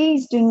to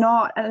please do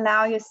not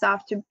allow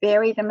yourself to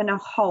bury them in a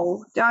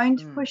hole.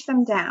 Don't push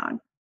them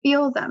down.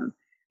 Feel them.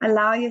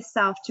 Allow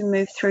yourself to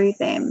move through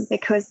them,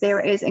 because there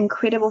is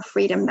incredible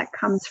freedom that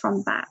comes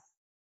from that.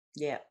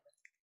 Yeah.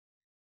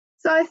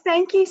 So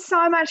thank you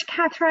so much,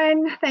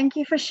 Catherine. Thank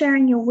you for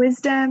sharing your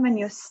wisdom and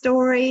your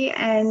story.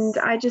 And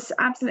I just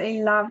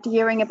absolutely loved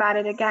hearing about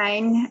it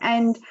again.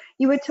 And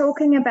you were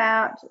talking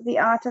about the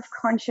art of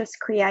conscious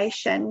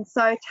creation.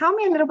 So tell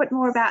me a little bit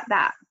more about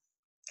that.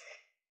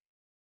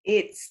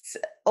 It's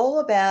all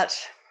about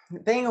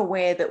being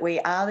aware that we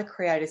are the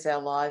creators of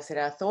our lives, that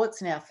our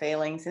thoughts and our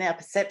feelings and our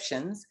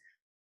perceptions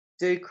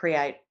do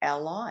create our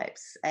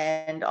lives.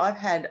 And I've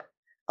had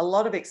a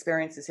lot of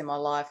experiences in my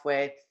life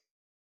where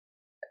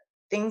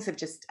things have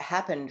just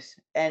happened,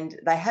 and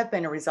they have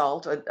been a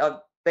result. I've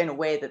been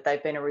aware that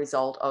they've been a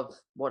result of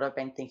what I've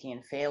been thinking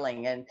and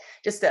feeling. And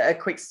just a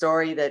quick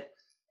story that,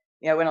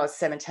 when I was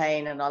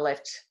 17 and I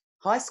left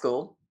high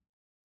school,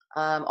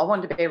 I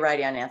wanted to be a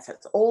radio announcer.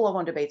 That's all I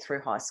wanted to be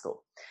through high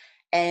school.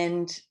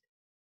 And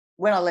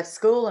when I left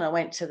school and I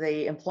went to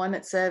the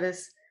employment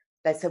service,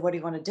 they said, "What do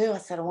you want to do?" I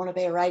said, "I want to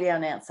be a radio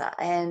announcer."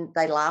 And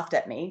they laughed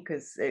at me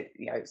because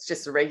it's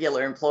just a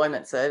regular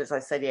employment service. I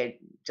said, "Yeah,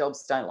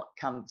 jobs don't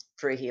come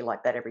through here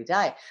like that every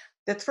day."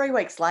 But 3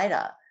 weeks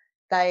later,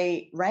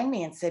 they rang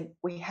me and said,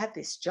 "We have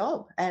this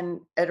job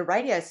and at a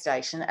radio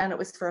station, and it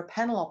was for a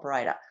panel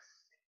operator."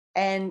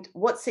 And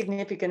what's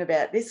significant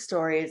about this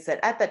story is that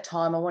at that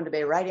time I wanted to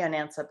be a radio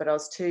announcer, but I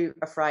was too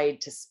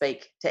afraid to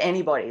speak to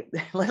anybody,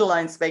 let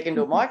alone speak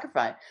into a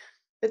microphone.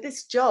 But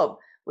this job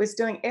was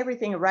doing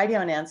everything a radio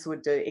announcer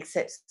would do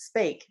except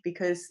speak,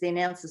 because the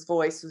announcer's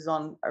voice was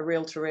on a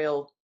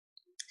reel-to-reel,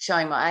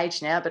 showing my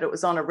age now, but it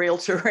was on a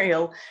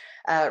reel-to-reel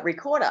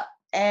recorder.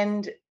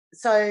 And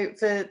so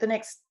for the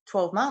next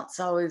 12 months,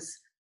 I was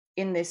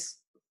in this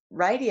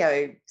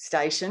radio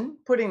station,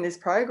 putting this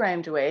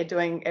program to air,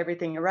 doing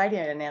everything a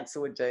radio announcer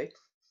would do.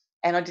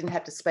 And I didn't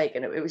have to speak.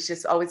 And it was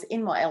just, I was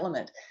in my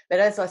element. But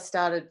as I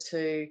started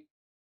to,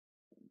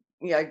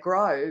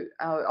 grow,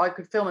 I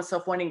could feel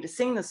myself wanting to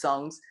sing the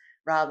songs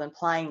rather than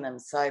playing them.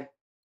 So,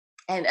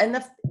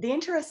 and the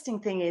interesting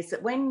thing is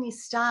that when you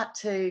start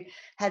to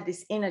have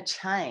this inner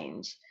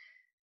change,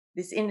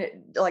 this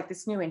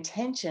new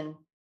intention,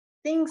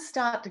 things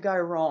start to go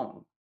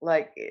wrong.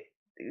 Like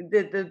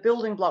the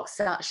building blocks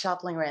start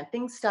shuffling around.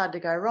 Things started to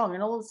go wrong,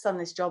 and all of a sudden,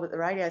 this job at the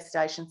radio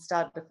station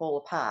started to fall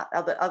apart.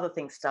 Other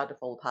things started to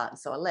fall apart, and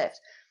so I left.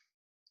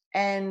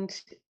 And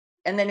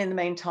then in the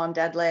meantime,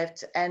 Dad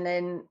left, and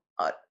then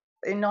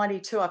in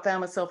 '92, I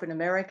found myself in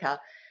America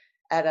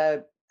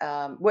at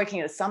working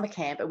at a summer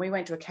camp, and we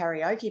went to a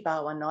karaoke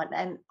bar one night,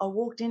 and I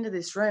walked into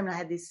this room and I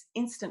had this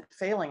instant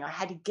feeling I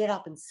had to get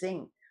up and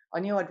sing. I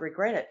knew I'd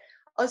regret it.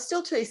 I was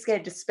still too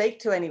scared to speak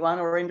to anyone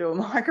or into a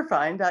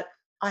microphone, but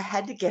I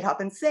had to get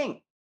up and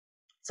sing.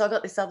 So I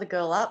got this other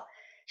girl up.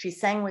 She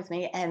sang with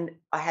me, and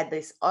I had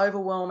this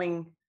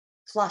overwhelming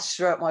flush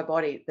throughout my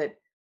body that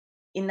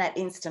in that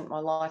instant my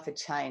life had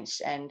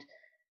changed, and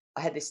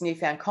I had this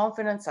newfound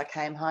confidence. I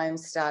came home,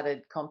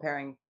 started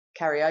comparing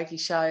karaoke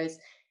shows.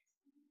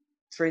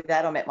 Through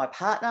that, I met my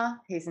partner.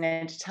 He's an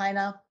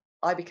entertainer.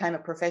 I became a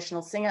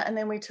professional singer, and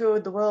then we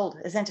toured the world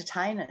as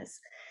entertainers.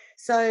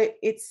 So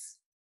it's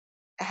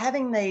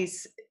having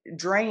these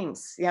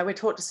dreams. We're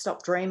taught to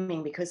stop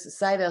dreaming because to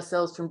save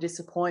ourselves from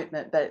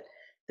disappointment. But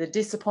the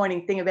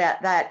disappointing thing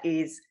about that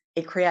is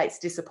it creates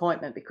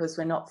disappointment because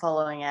we're not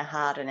following our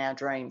heart and our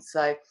dreams.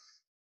 So,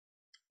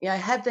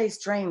 have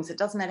these dreams. It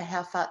doesn't matter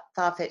how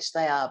far-fetched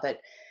they are, but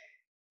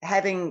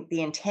having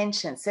the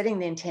intention, setting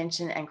the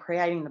intention and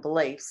creating the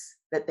beliefs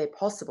that they're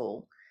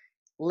possible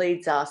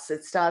leads us.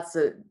 It starts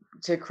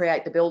to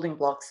create the building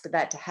blocks for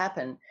that to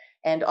happen.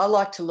 And I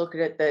like to look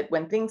at it that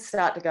when things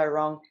start to go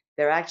wrong,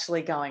 they're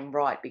actually going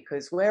right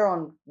because we're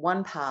on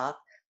one path,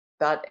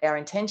 but our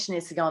intention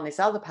is to go on this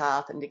other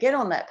path. And to get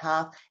on that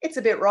path, it's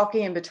a bit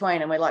rocky in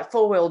between, and we're like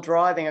four-wheel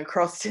driving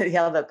across to the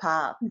other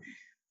path.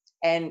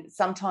 And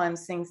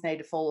sometimes things need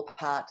to fall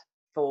apart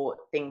for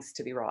things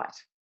to be right.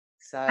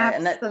 So,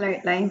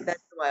 absolutely. And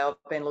that's the way I've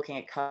been looking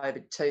at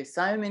COVID too.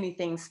 So many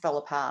things fell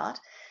apart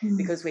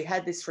because we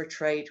had this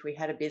retreat, we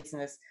had a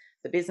business,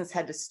 the business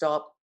had to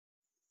stop.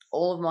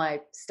 All of my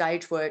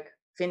stage work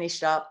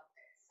finished up,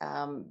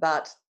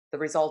 but the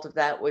result of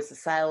that was the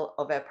sale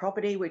of our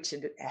property, which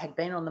had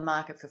been on the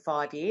market for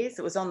 5 years.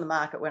 It was on the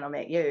market when I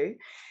met you.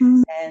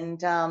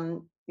 And,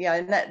 and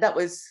that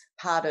was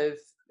part of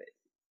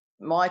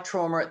my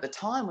trauma at the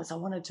time was I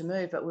wanted to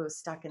move, but we were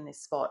stuck in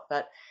this spot.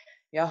 But,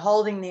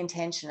 holding the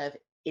intention of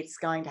it's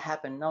going to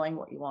happen, knowing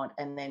what you want,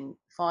 and then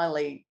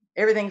finally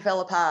everything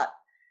fell apart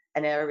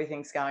and now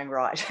everything's going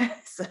right.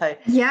 So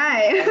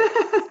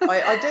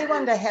I do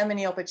wonder how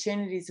many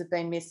opportunities have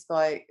been missed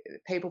by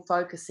people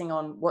focusing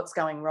on what's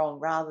going wrong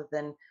rather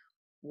than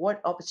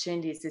what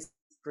opportunity is this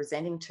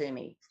presenting to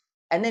me,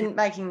 and then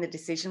making the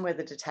decision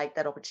whether to take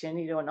that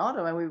opportunity or not.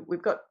 I mean,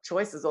 we've got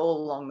choices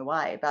all along the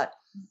way, but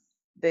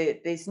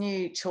there's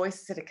new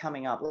choices that are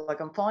coming up. Like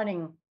I'm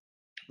finding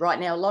right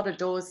now a lot of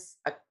doors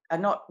are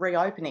not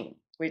reopening,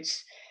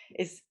 which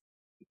is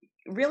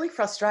really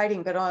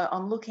frustrating, but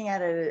I'm looking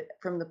at it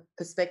from the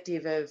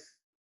perspective of,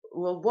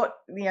 well, what,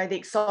 the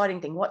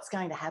exciting thing, what's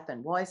going to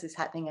happen? Why is this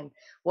happening and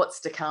what's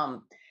to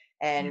come?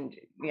 And,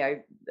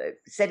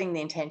 setting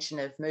the intention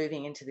of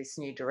moving into this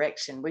new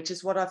direction, which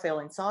is what I feel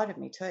inside of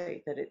me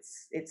too, that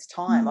it's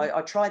time.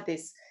 I tried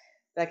this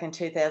back in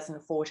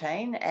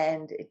 2014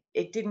 and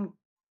it didn't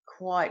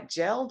quite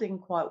gel, didn't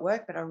quite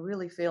work, but I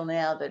really feel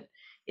now that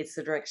it's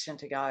the direction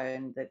to go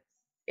and that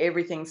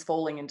everything's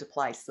falling into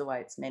place the way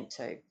it's meant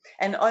to.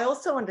 And I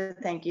also want to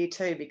thank you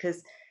too,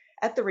 because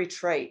at the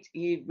retreat,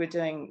 you were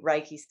doing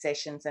Reiki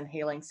sessions and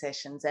healing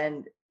sessions,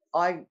 and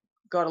I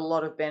got a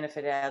lot of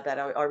benefit out of that.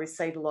 I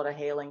received a lot of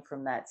healing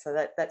from that.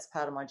 So that's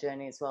part of my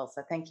journey as well.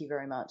 So thank you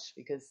very much,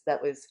 because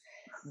that was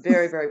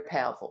very, very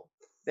powerful.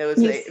 There was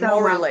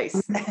more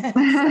release.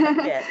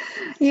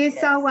 You're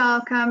so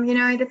welcome.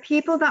 The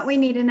people that we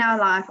need in our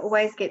life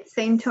always get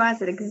seen to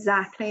us at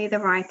exactly the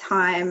right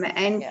time.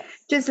 And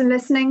just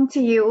listening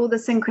to you, all the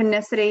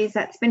synchronicities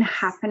that's been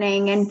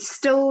happening and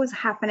still is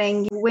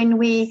happening. When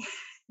we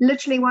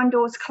literally one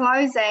door's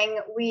closing,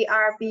 we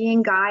are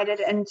being guided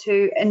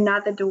into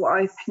another door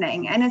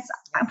opening. And it's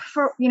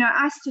for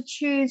us to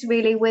choose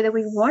really whether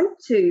we want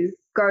to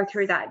go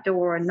through that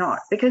door or not,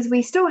 because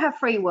we still have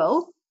free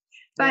will.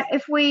 But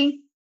if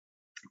we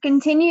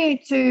continue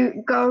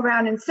to go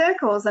around in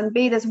circles and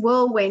be this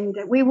whirlwind,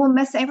 we will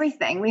miss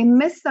everything. We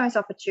miss those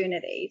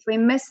opportunities. We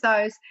miss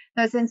those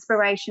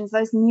inspirations,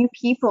 those new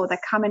people that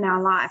come in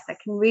our life that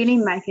can really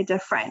make a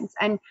difference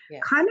and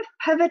kind of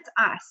pivot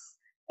us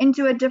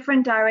into a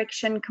different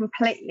direction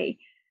completely.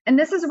 And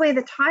this is where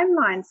the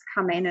timelines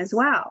come in as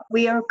well.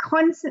 We are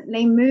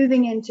constantly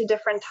moving into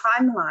different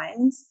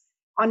timelines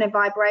on a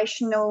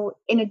vibrational,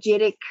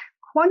 energetic,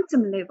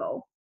 quantum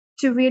level,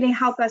 to really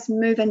help us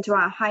move into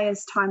our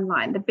highest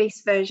timeline, the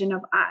best version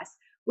of us,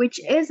 which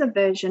is a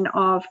version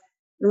of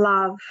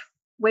love,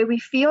 where we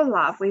feel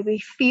love, where we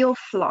feel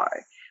flow,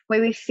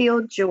 where we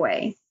feel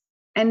joy,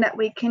 and that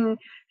we can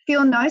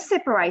feel no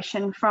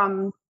separation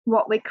from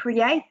what we're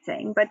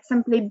creating, but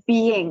simply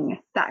being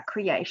that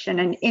creation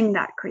and in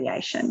that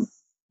creation.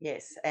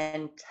 Yes,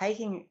 and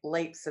taking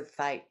leaps of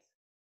faith.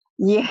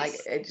 Yes. Like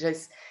it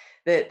just...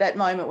 That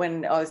moment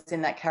when I was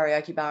in that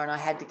karaoke bar and I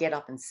had to get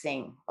up and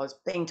sing, I was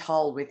being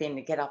told within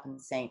to get up and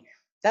sing.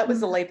 That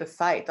was a leap of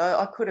faith.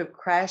 I could have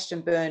crashed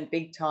and burned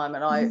big time,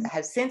 and I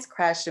have since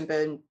crashed and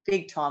burned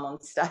big time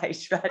on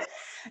stage, but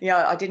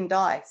I didn't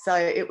die, so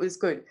it was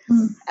good.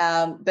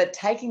 But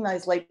taking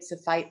those leaps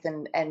of faith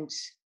and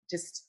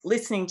just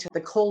listening to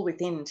the call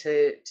within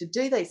to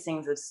do these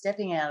things of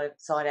stepping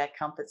outside our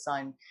comfort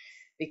zone,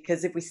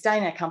 because if we stay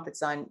in our comfort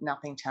zone,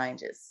 nothing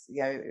changes.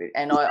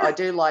 And I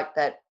do like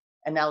that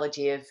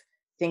analogy of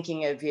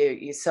thinking of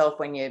yourself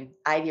when you're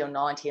 80 or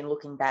 90 and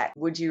looking back.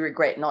 Would you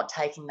regret not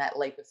taking that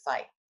leap of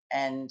faith?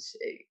 And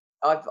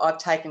I've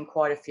taken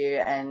quite a few,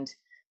 and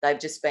they've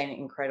just been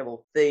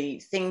incredible. The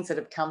things that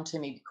have come to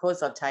me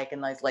because I've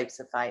taken those leaps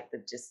of faith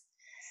have just,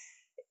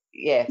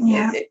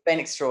 it's been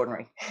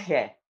extraordinary.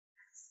 Yeah.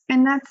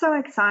 And that's so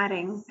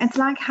exciting. It's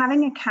like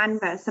having a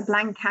canvas, a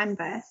blank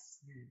canvas,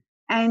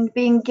 and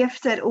being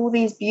gifted all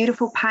these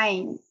beautiful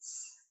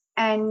paints.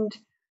 And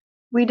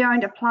we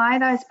don't apply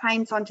those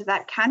paints onto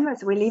that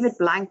canvas. We leave it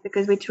blank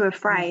because we're too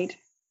afraid.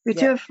 We're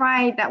too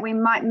afraid that we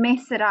might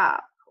mess it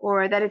up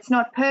or that it's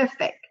not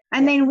perfect.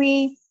 And then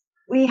we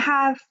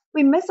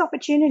miss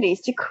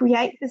opportunities to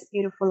create this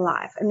beautiful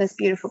life and this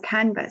beautiful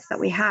canvas that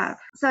we have.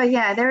 So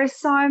there is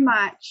so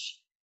much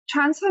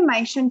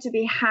transformation to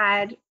be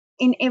had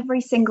in every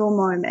single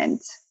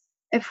moment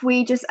if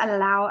we just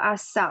allow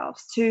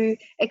ourselves to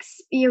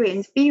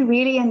experience, be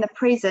really in the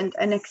present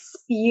and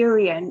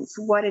experience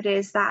what it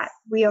is that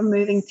we are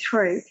moving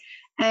through,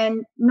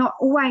 and not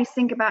always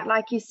think about,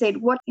 like you said,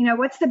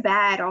 what's the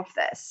bad of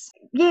this?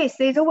 Yes,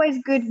 there's always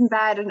good and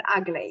bad and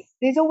ugly.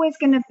 There's always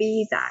going to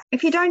be that.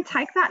 If you don't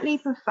take that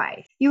leap of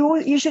faith,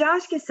 you should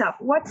ask yourself,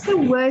 what's the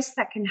worst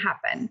that can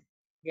happen?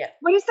 Yeah.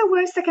 What is the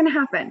worst that can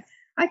happen?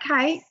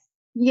 Okay,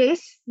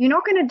 yes, you're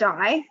not going to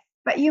die,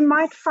 but you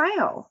might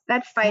fail.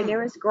 That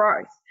failure is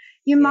growth.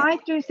 You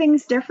might do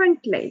things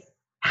differently.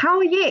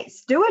 Hell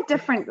yes, do it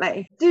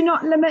differently. Do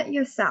not limit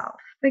yourself,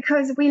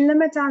 because we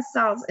limit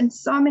ourselves in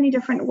so many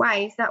different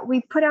ways that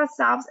we put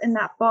ourselves in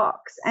that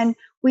box and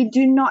we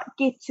do not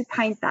get to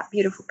paint that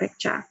beautiful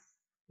picture.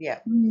 Yeah.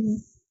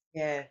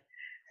 Yeah.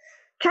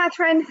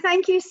 Catherine,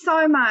 thank you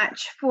so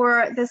much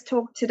for this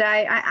talk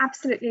today. I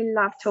absolutely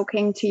love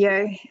talking to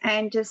you,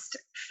 and just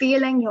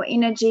feeling your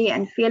energy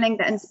and feeling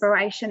the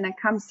inspiration that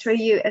comes through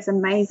you is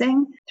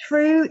amazing.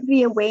 Through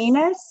the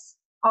awareness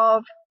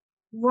of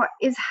what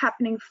is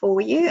happening for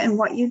you and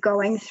what you're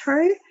going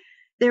through,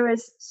 there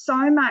is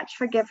so much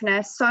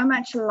forgiveness, so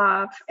much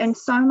love, and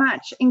so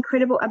much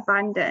incredible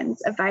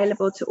abundance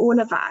available to all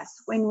of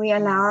us when we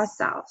allow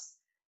ourselves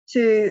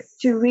to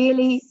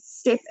really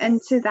step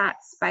into that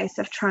space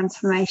of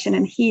transformation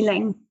and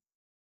healing.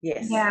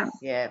 Yes.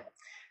 Yeah.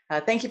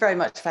 Thank you very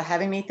much for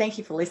having me. Thank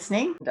you for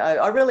listening.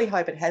 I really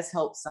hope it has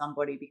helped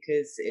somebody,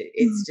 because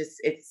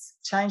it's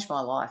changed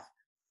my life.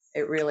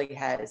 It really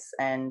has.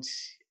 And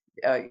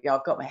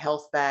I've got my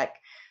health back.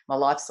 My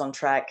life's on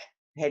track,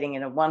 heading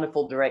in a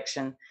wonderful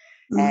direction.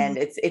 And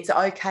it's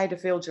okay to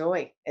feel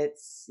joy.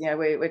 It's,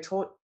 we're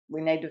taught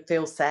we need to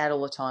feel sad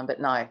all the time,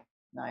 but no,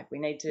 we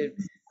need to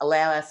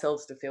allow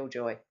ourselves to feel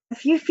joy.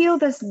 If you feel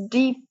this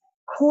deep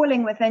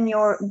calling within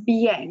your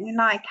being,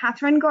 like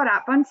Catherine got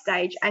up on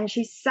stage and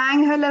she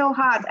sang her little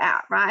heart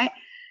out, right?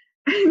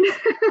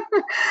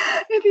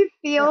 If you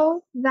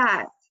feel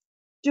that,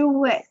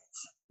 do it.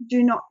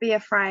 Do not be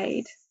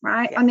afraid,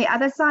 right? On the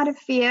other side of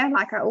fear,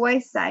 like I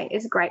always say,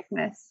 is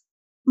greatness.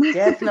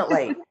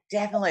 Definitely.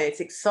 It's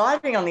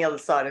exciting on the other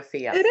side of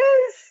fear. It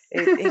is.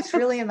 It's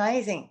really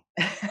amazing.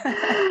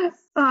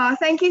 Oh,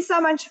 thank you so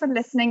much for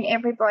listening,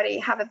 everybody.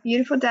 Have a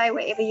beautiful day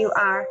wherever you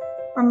are.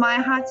 From my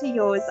heart to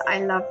yours,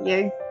 I love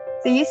you.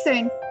 See you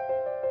soon.